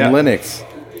Docker in Linux?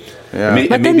 Yeah.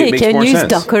 But then they can use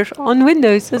Docker on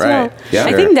Windows as well. Yeah.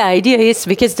 I think the idea is,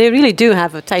 because they really do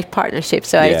have a tight partnership,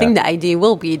 so I think the idea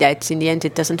will be that in the end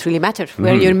it doesn't really matter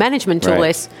where your management tool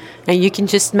is, and you can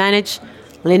just manage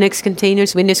Linux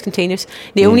containers, Windows containers.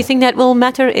 The only thing that will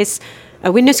matter is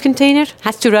a Windows container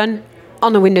has to run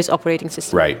on a Windows operating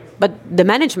system. Right. But the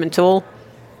management tool,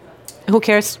 who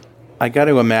cares? I got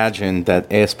to imagine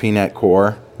that ASP.NET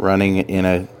Core running in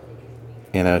a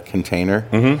container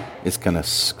is going to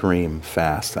scream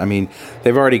fast. I mean,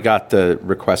 they've already got the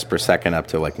requests per second up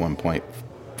to like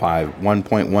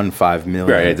 1.15 million.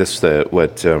 Right, that's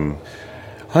what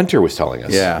Hunter was telling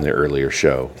us in the earlier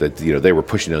show, that they were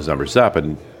pushing those numbers up,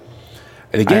 and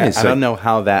again, I don't know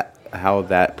how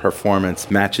that performance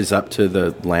matches up to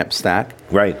the LAMP stack.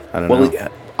 Right. I don't know.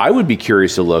 I would be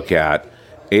curious to look at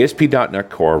ASP.NET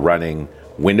Core running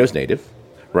Windows native,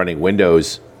 running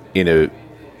Windows in a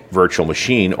virtual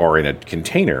machine or in a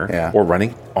container, or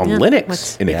running on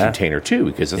Linux in a container too,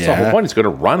 because that's the whole point. It's going to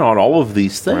run on all of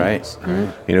these things. Right.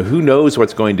 Who knows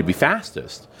what's going to be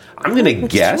fastest? I'm going to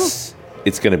guess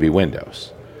it's going to be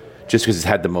Windows, just because it's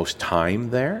had the most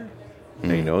time there.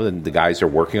 And the guys are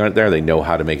working on it there. They know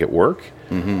how to make it work.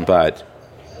 But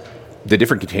the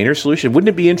different container solution, wouldn't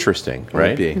it be interesting,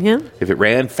 right? Yeah. If it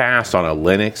ran fast on a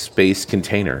Linux-based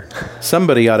container.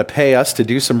 Somebody ought to pay us to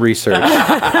do some research.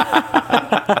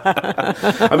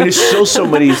 I mean, there's still so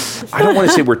many. I don't want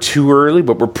to say we're too early,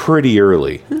 but we're pretty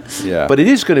early. Yeah. But it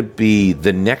is going to be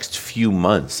the next few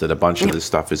months that a bunch of this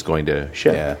stuff is going to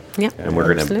ship. Yeah. And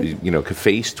we're going to be,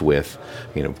 faced with,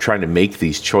 trying to make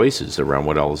these choices around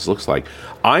what all this looks like.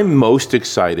 I'm most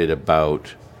excited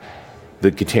about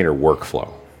the container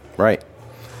workflow. Right.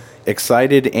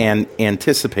 Excited and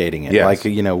anticipating it. Yes. Like,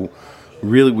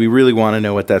 we really want to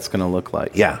know what that's going to look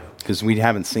like. Yeah. Because we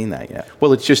haven't seen that yet.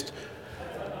 Well, it's just,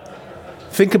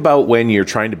 think about when you're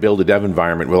trying to build a dev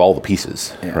environment with all the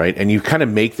pieces, right? And you kind of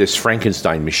make this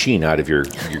Frankenstein machine out of your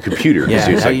computer. Yeah,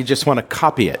 So it's now like, you just want to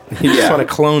copy it. You just want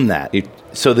to clone that.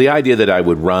 So the idea that I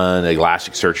would run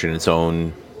Elasticsearch in its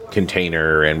own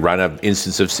container and run an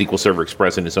instance of SQL Server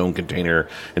Express in its own container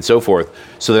and so forth,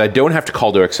 so that I don't have to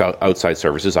call to outside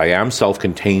services. I am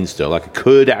self-contained still. Like I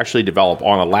could actually develop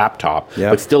on a laptop,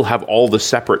 but still have all the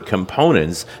separate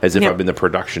components as if I'm in the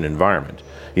production environment.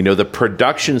 The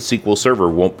production SQL Server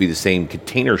won't be the same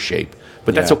container shape,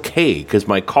 but that's okay because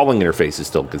my calling interface is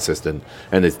still consistent,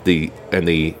 and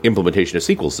the implementation of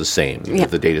SQL is the same because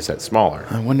the data set's smaller.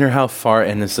 I wonder how far,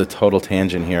 and this is a total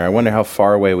tangent here, I wonder how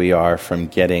far away we are from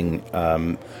getting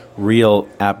real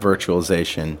app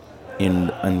virtualization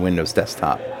in Windows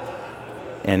Desktop.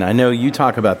 And I know you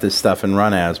talk about this stuff in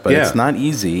Run As, but it's not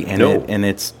easy, and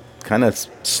it's kind of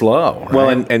slow. Right?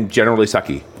 Well, and generally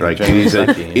sucky. Right?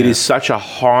 It is such a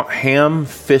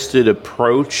ham-fisted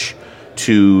approach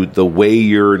to the way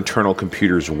your internal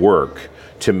computers work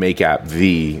to make app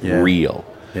V real.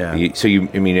 Yeah. I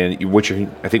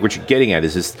think what you're getting at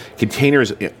is this: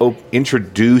 containers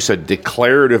introduce a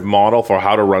declarative model for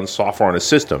how to run software on a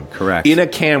system. Correct. In a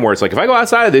can where it's like, if I go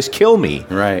outside of this, kill me.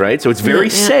 Right. So it's very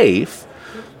safe.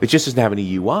 It just doesn't have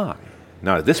any UI.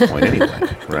 Not at this point, anyway.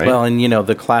 Right. Well, and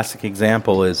the classic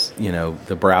example is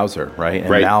the browser, right,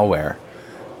 and malware.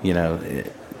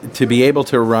 To be able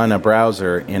to run a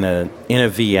browser in a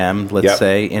VM, let's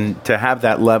say, and to have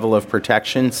that level of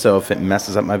protection, so if it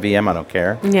messes up my VM, I don't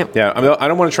care. Yeah, I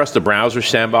don't want to trust the browser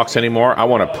sandbox anymore. I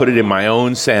want to put it in my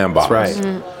own sandbox. That's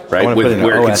right. Right,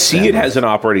 where it can see it has an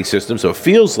operating system, so it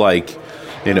feels like,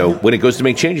 when it goes to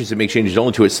make changes, it makes changes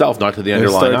only to itself, not to the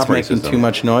underlying operating system. If it starts making too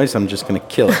much noise, I'm just going to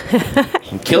kill it.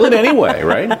 Kill it anyway,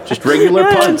 right? Just regular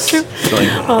punts.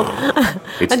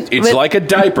 It's like a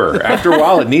diaper. After a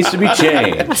while, it needs to be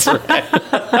changed.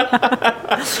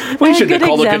 We shouldn't have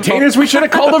called them containers. We should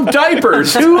have called them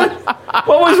diapers. What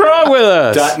was wrong with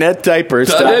us?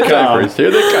 .NETdiapers.com. Diapers.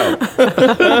 Here they come.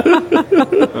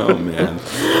 Oh, man.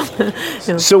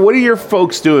 So what are your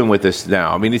folks doing with this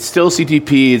now? I mean, it's still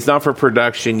CTP. It's not for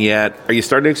production yet. Are you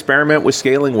starting to experiment with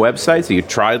scaling websites? Have you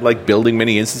tried building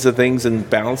many instances of things and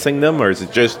balancing them? Or is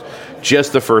it just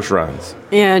the first runs?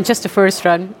 Yeah, just the first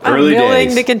run. Early building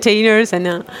days. the containers and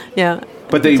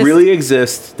But they really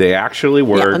exist. They actually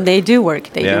work. Yeah, and they do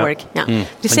work. They do work. Yeah.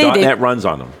 You say and .NET runs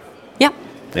on them.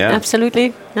 Yeah,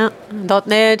 absolutely. Yeah.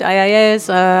 .NET, IIS,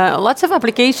 lots of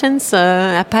applications.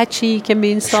 Apache can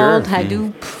be installed.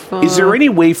 Hadoop. Is there any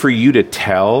way for you to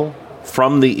tell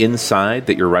from the inside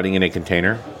that you're running in a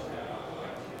container?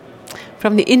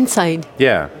 From the inside?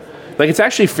 Yeah. It's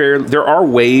actually fair. There are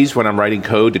ways when I'm writing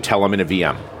code to tell I'm in a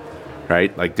VM.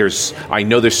 Right? I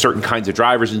know there's certain kinds of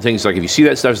drivers and things. If you see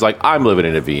that stuff, it's I'm living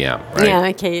in a VM. Right? Yeah,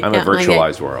 okay. I'm a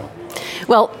virtualized world.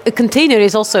 Well, a container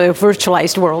is also a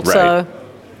virtualized world. Right.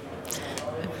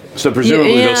 So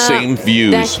presumably those same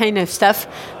views. That kind of stuff.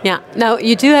 Yeah. Now,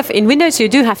 in Windows, you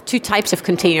do have two types of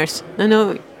containers.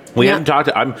 We haven't talked.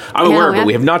 I'm aware, but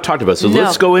we have not talked about it. So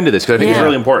let's go into this because I think it's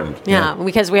really important. Yeah,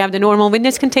 because we have the normal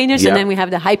Windows containers and then we have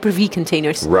the Hyper-V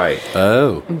containers. Right.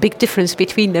 Oh. Big difference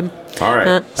between them. All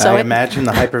right. I imagine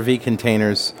the Hyper-V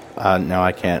containers. No,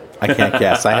 I can't. I can't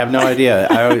guess. I have no idea.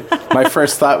 My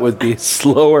first thought would be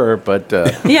slower, but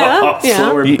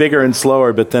slower, bigger and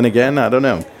slower. But then again, I don't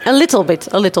know. A little bit.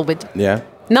 Yeah.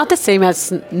 Not the same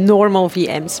as normal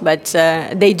VMs, but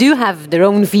they do have their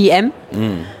own VM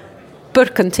per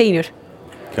container.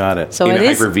 Got it. So in it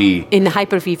is Hyper-V in the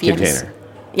Hyper-V VMs. container.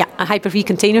 Yeah, a Hyper-V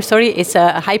container. Sorry, it's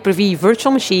a Hyper-V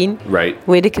virtual machine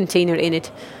with a container in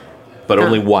it. But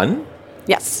only one?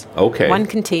 Yes. Okay. One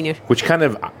container. Which kind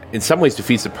of, in some ways,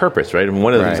 defeats the purpose, right? And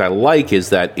one of the things I like is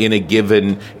that in a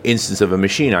given instance of a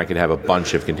machine, I could have a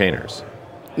bunch of containers.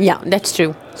 Yeah, that's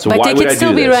true. So but why they would can I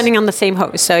still do be this? running on the same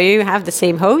host. So you have the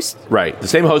same host. Right. The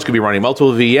same host could be running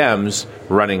multiple VMs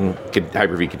running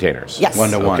Hyper-V containers. Yes.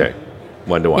 1-to-1. Okay.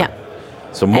 1-to-1. Yeah.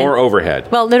 So more overhead.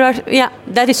 Well,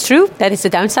 that is true. That is the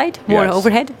downside, more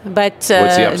overhead. But what's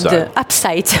the upside? The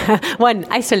upside, one,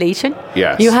 isolation.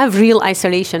 Yes. You have real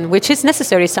isolation, which is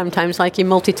necessary sometimes, like in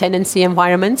multi-tenancy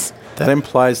environments. That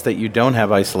implies that you don't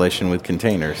have isolation with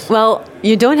containers. Well,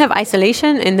 you don't have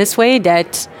isolation in this way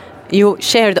that you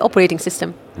share the operating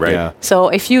system. Right. Yeah. So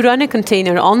if you run a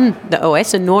container on the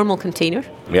OS, a normal container,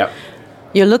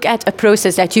 you look at a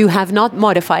process that you have not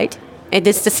modified. It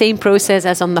is the same process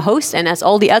as on the host and as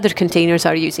all the other containers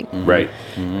are using. Right.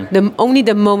 Only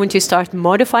the moment you start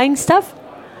modifying stuff,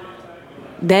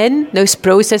 then those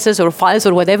processes or files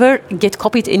or whatever get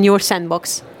copied in your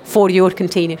sandbox for your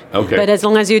container. Okay. But as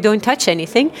long as you don't touch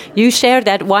anything, you share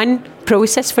that one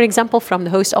process, for example, from the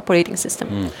host operating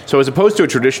system. So as opposed to a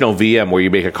traditional VM where you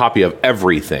make a copy of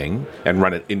everything and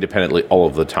run it independently all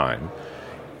of the time,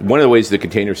 one of the ways the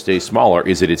container stays smaller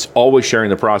is that it's always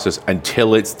sharing the process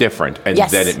until it's different, and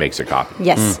then it makes a copy.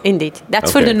 Yes, indeed.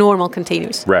 That's for the normal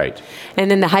containers. Right.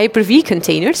 And then the Hyper-V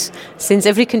containers, since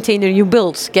every container you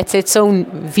build gets its own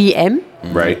VM,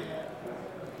 right,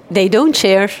 they don't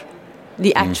share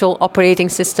the actual operating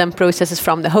system processes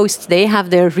from the host. They have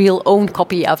their real own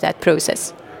copy of that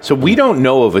process. So we don't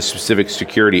know of a specific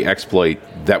security exploit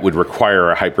that would require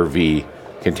a Hyper-V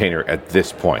container at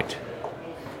this point.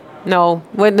 No,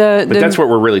 but that's what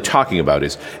we're really talking about.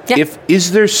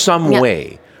 Is there some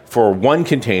way for one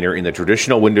container in the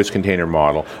traditional Windows container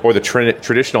model or the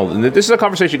traditional? And this is a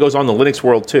conversation that goes on in the Linux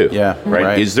world too. Yeah,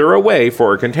 right. Is there a way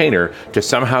for a container to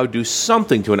somehow do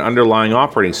something to an underlying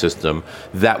operating system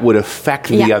that would affect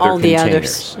the other all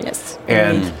containers? The others. Yes.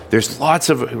 And there's lots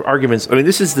of arguments. I mean,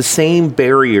 this is the same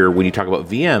barrier when you talk about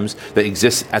VMs that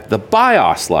exists at the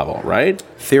BIOS level, right?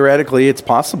 Theoretically, it's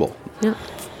possible. Yeah.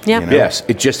 Yeah. You know? Yes,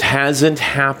 it just hasn't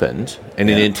happened.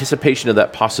 And in anticipation of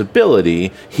that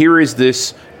possibility, here is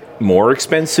this more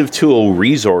expensive tool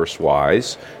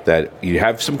resource-wise that you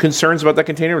have some concerns about that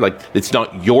container. Like, it's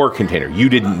not your container. You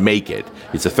didn't make it.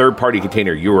 It's a third-party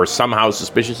container you are somehow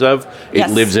suspicious of. It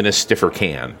lives in a stiffer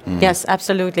can. Yes,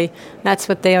 absolutely. That's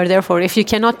what they are there for. If you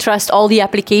cannot trust all the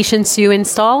applications you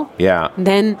install,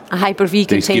 then a Hyper-V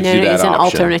container is an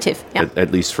alternative.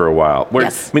 At least for a while.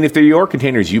 I mean, if they're your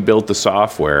containers, you built the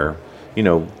software,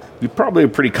 you're probably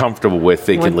pretty comfortable with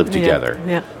they can live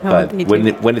together. But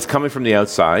when it's coming from the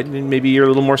outside, maybe you're a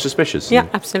little more suspicious. Yeah,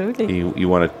 absolutely. You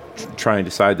want to try and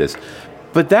decide this.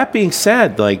 But that being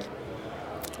said,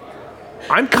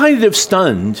 I'm kind of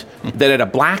stunned that at a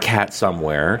black hat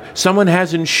somewhere, someone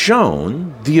hasn't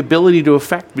shown the ability to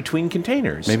affect between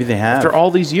containers. Maybe they have. After all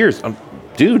these years.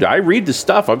 Dude, I read the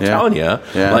stuff. I'm telling you.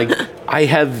 Yeah. I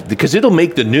have, because it'll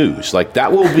make the news.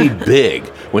 That will be big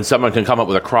when someone can come up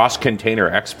with a cross-container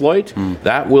exploit.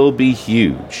 That will be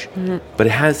huge. But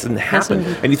it hasn't happened.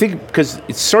 And you think, because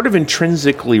it's sort of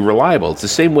intrinsically reliable. It's the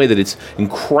same way that it's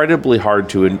incredibly hard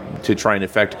to try and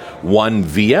affect one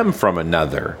VM from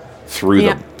another through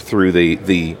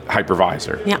the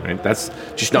hypervisor. Yeah. Right? That's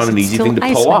just not an easy thing to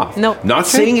pull off. No, not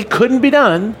saying it couldn't be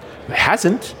done. It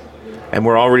hasn't. And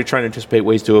we're already trying to anticipate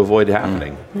ways to avoid it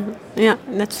happening. Yeah,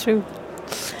 that's true.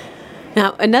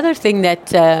 Now, another thing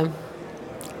that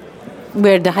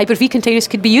where the Hyper-V containers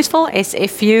could be useful is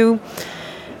if you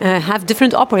have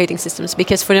different operating systems.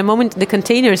 Because for the moment, the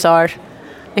containers are,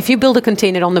 if you build a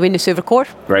container on the Windows Server Core,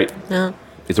 right?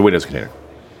 It's a Windows container.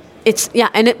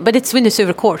 But it's Windows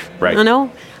Server Core,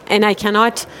 right? And I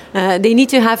cannot. They need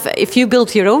to have. If you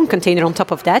build your own container on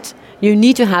top of that, you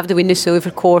need to have the Windows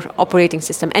Server Core operating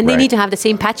system, and they need to have the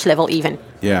same patch level even.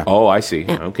 Yeah. Oh, I see.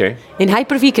 Yeah. Okay. In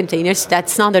Hyper-V containers,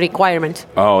 that's not a requirement.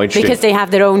 Oh, interesting. Because they have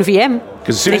their own VM.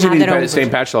 Because as soon as you need the same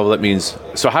patch level, that means.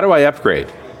 So how do I upgrade?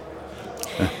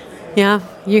 Yeah,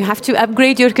 you have to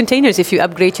upgrade your containers if you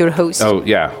upgrade your host. Oh,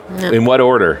 yeah. In what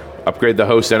order? Upgrade the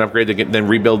host, then then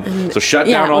rebuild. So shut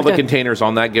down all the containers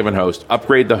on that given host,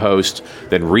 upgrade the host,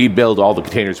 then rebuild all the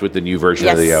containers with the new version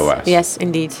of the OS. Yes,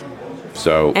 indeed.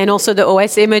 So and also the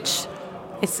OS image,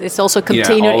 it's also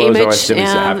container all image. Those OS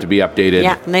images have to be updated.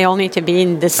 Yeah, they all need to be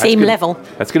in the same level.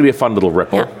 That's going to be a fun little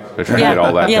ripple to try to get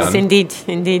all that done. Yes,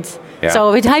 indeed. Yeah.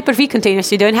 So with Hyper-V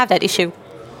containers, you don't have that issue.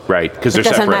 Right, because they're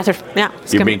separate. It doesn't matter. Yeah,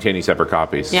 you're maintaining separate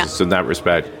copies. Yeah. So in that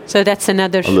respect. So that's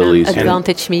another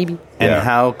advantage, maybe. And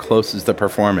how close is the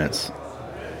performance?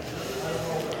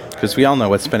 Because we all know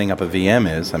what spinning up a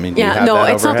VM is. I mean, do you have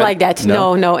that it's not like that.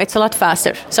 No, it's a lot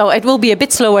faster. So it will be a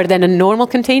bit slower than a normal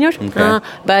container,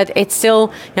 but it's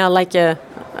still like a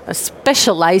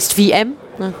specialized VM.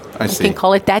 I see. You can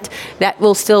call it that. That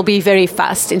will still be very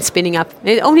fast in spinning up.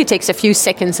 It only takes a few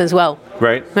seconds as well.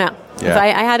 Right. Yeah. If I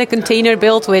had a container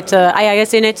built with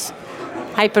IIS in it,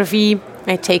 Hyper-V,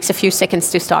 it takes a few seconds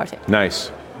to start it.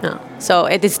 Nice. Yeah. So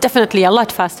it is definitely a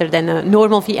lot faster than a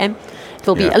normal VM. It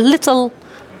will be a little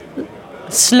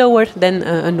slower than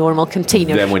a normal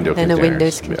container. Than a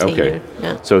Windows container. Okay.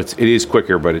 Yeah. So it is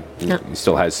quicker, but it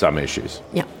still has some issues.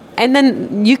 Yeah. And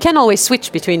then you can always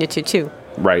switch between the two too.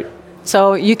 Right.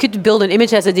 So you could build an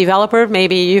image as a developer.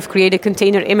 Maybe you've created a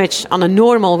container image on a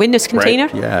normal Windows container.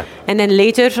 Right. Yeah. And then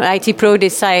later, IT Pro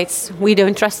decides, we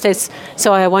don't trust this,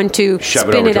 so I want to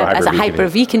spin it up as a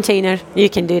Hyper-V container.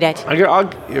 You can do that.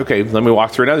 Okay, let me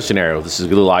walk through another scenario. This is a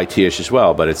little IT-ish as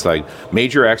well, but it's like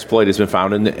major exploit has been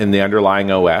found in the underlying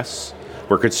OS.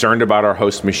 We're concerned about our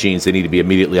host machines. They need to be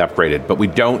immediately upgraded. But we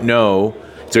don't know.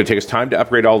 It's going to take us time to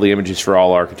upgrade all the images for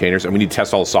all our containers, and we need to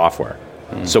test all the software.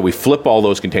 So we flip all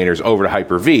those containers over to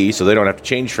Hyper-V so they don't have to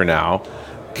change for now.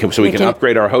 So we can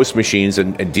upgrade our host machines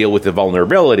and deal with the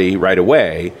vulnerability right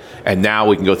away. And now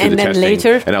we can go through the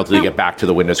testing and ultimately get back to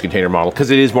the Windows container model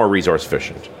because it is more resource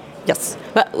efficient. Yes,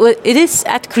 but it is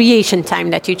at creation time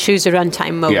that you choose the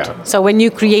runtime mode. Yeah. So when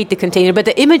you create the container, but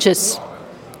the images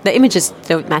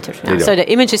don't matter. So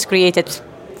the image is created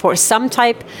for some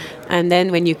type, and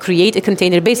then when you create a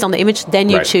container based on the image, then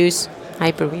you choose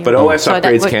Hyper-V. But OS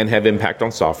upgrades can have impact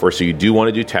on software, so you do want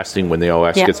to do testing when the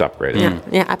OS gets upgraded.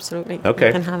 Yeah, absolutely. Okay.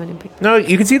 It can have an impact. No,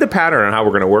 you can see the pattern on how we're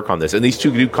going to work on this, and these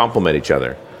two do complement each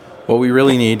other. What we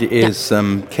really need is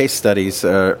some case studies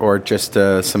or just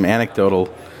some anecdotal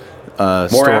more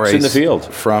stories apps in the field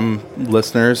from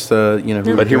listeners.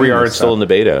 Who but here we are still in the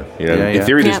beta. In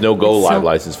theory, there's no Go Live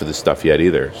license for this stuff yet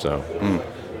either. So.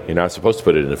 You're not supposed to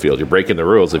put it in the field. You're breaking the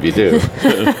rules if you do.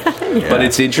 But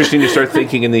it's interesting to start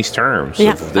thinking in these terms.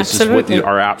 Yeah, this is what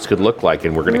our apps could look like,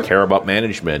 and we're going to care about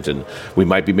management, and we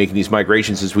might be making these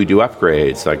migrations as we do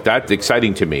upgrades. Like, that's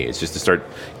exciting to me. It's just to start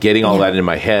getting all that in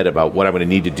my head about what I'm going to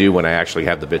need to do when I actually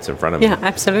have the bits in front of me. Yeah,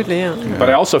 absolutely, But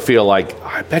I also feel like,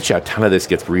 I bet you a ton of this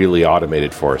gets really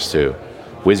automated for us, too.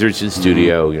 Wizards in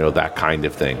Studio, that kind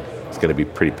of thing. It's going to be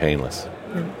pretty painless.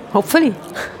 Hopefully.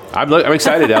 I'm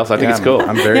excited, Els. I think it's cool.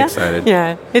 I'm very excited.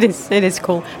 Yeah, it is. It is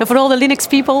cool. And for all the Linux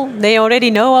people, they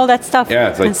already know all that stuff. Yeah,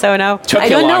 it's like, and so now I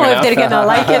don't know if they're gonna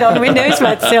like it on Windows,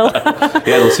 but still.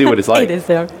 Yeah, we'll see what it's like. It is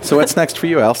there. So what's next for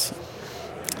you, Els?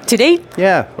 Today?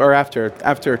 Yeah, or after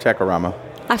Techorama.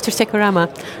 After Techorama,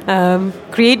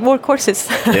 create more courses.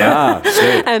 Yeah,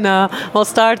 and we'll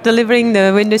start delivering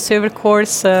the Windows Server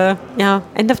course.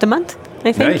 End of the month,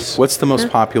 I think. Nice. What's the most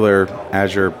popular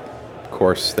Azure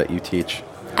course that you teach?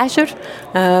 Azure.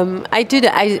 I do the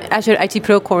Azure IT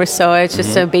Pro course, so it's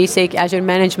just a basic Azure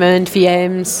management,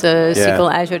 VMs,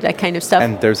 SQL Azure, that kind of stuff.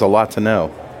 And there's a lot to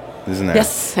know, isn't there?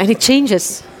 Yes, and it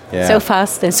changes so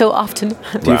fast and so often.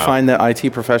 Do you find that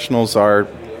IT professionals are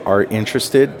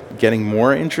getting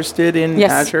more interested in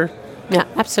Azure? Yeah,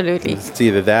 absolutely. It's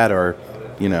either that or,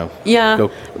 a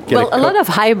lot of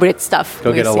hybrid stuff.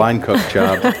 Go get a line cook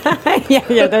job.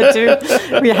 yeah, that too.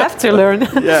 We have to learn.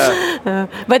 Yeah.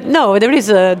 But no, there is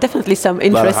definitely some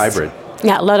interest. A lot of hybrid.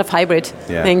 Yeah, a lot of hybrid.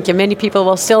 Yeah. I think many people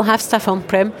will still have stuff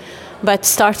on-prem, but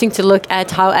starting to look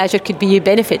at how Azure could be a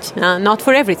benefit. Not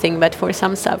for everything, but for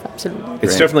some stuff, absolutely.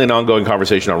 It's definitely an ongoing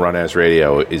conversation on Run As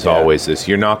Radio is always this.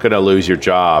 You're not going to lose your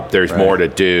job. There's more to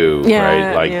do,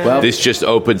 right? Like, this just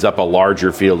opens up a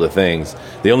larger field of things.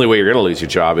 The only way you're going to lose your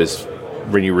job is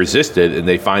when you resist it and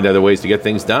they find other ways to get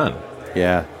things done.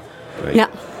 Yeah. Right?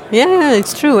 Yeah,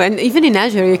 it's true. And even in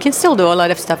Azure, you can still do a lot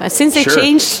of stuff. And since they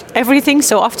change everything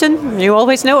so often, you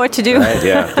always know what to do. Right,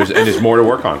 yeah, there's more to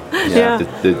work on.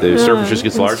 The surface just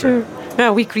gets larger.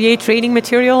 Yeah, we create training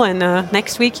material, and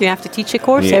next week you have to teach a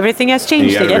course. Everything has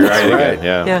changed again.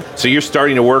 Yeah. So you're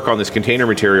starting to work on this container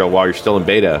material while you're still in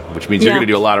beta, which means you're going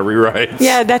to do a lot of rewrites.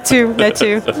 Yeah, that too.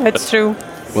 That's true.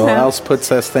 Well, Els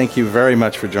Putzeys, thank you very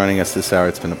much for joining us this hour.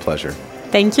 It's been a pleasure.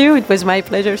 Thank you. It was my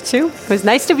pleasure, too. It was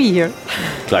nice to be here.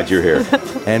 Glad you're here.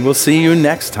 And we'll see you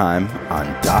next time on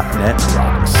 .NET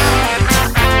Rocks.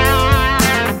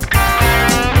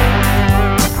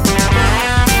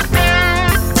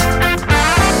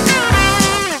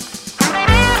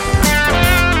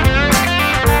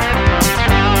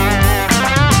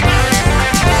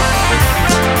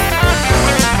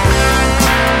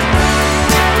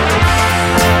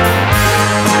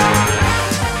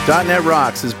 .NET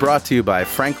Rocks is brought to you by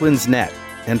Franklin's Net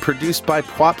and produced by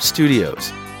PWOP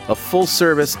Studios, a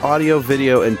full-service audio,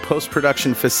 video, and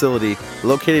post-production facility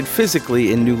located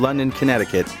physically in New London,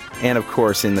 Connecticut, and, of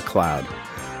course, in the cloud.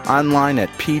 Online at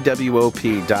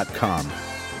pwop.com.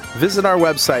 Visit our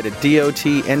website at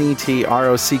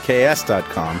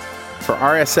dotnetrocks.com for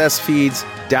RSS feeds,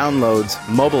 downloads,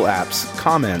 mobile apps,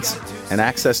 comments, and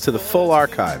access to the full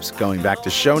archives going back to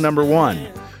show number 1,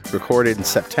 recorded in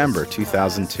September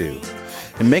 2002.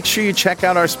 And make sure you check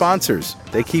out our sponsors.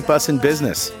 They keep us in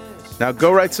business. Now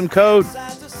go write some code.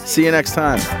 See you next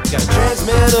time. Got a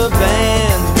transmitter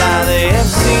banned by the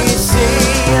FCC.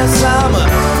 Yes, I'm a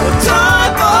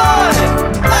toy boy.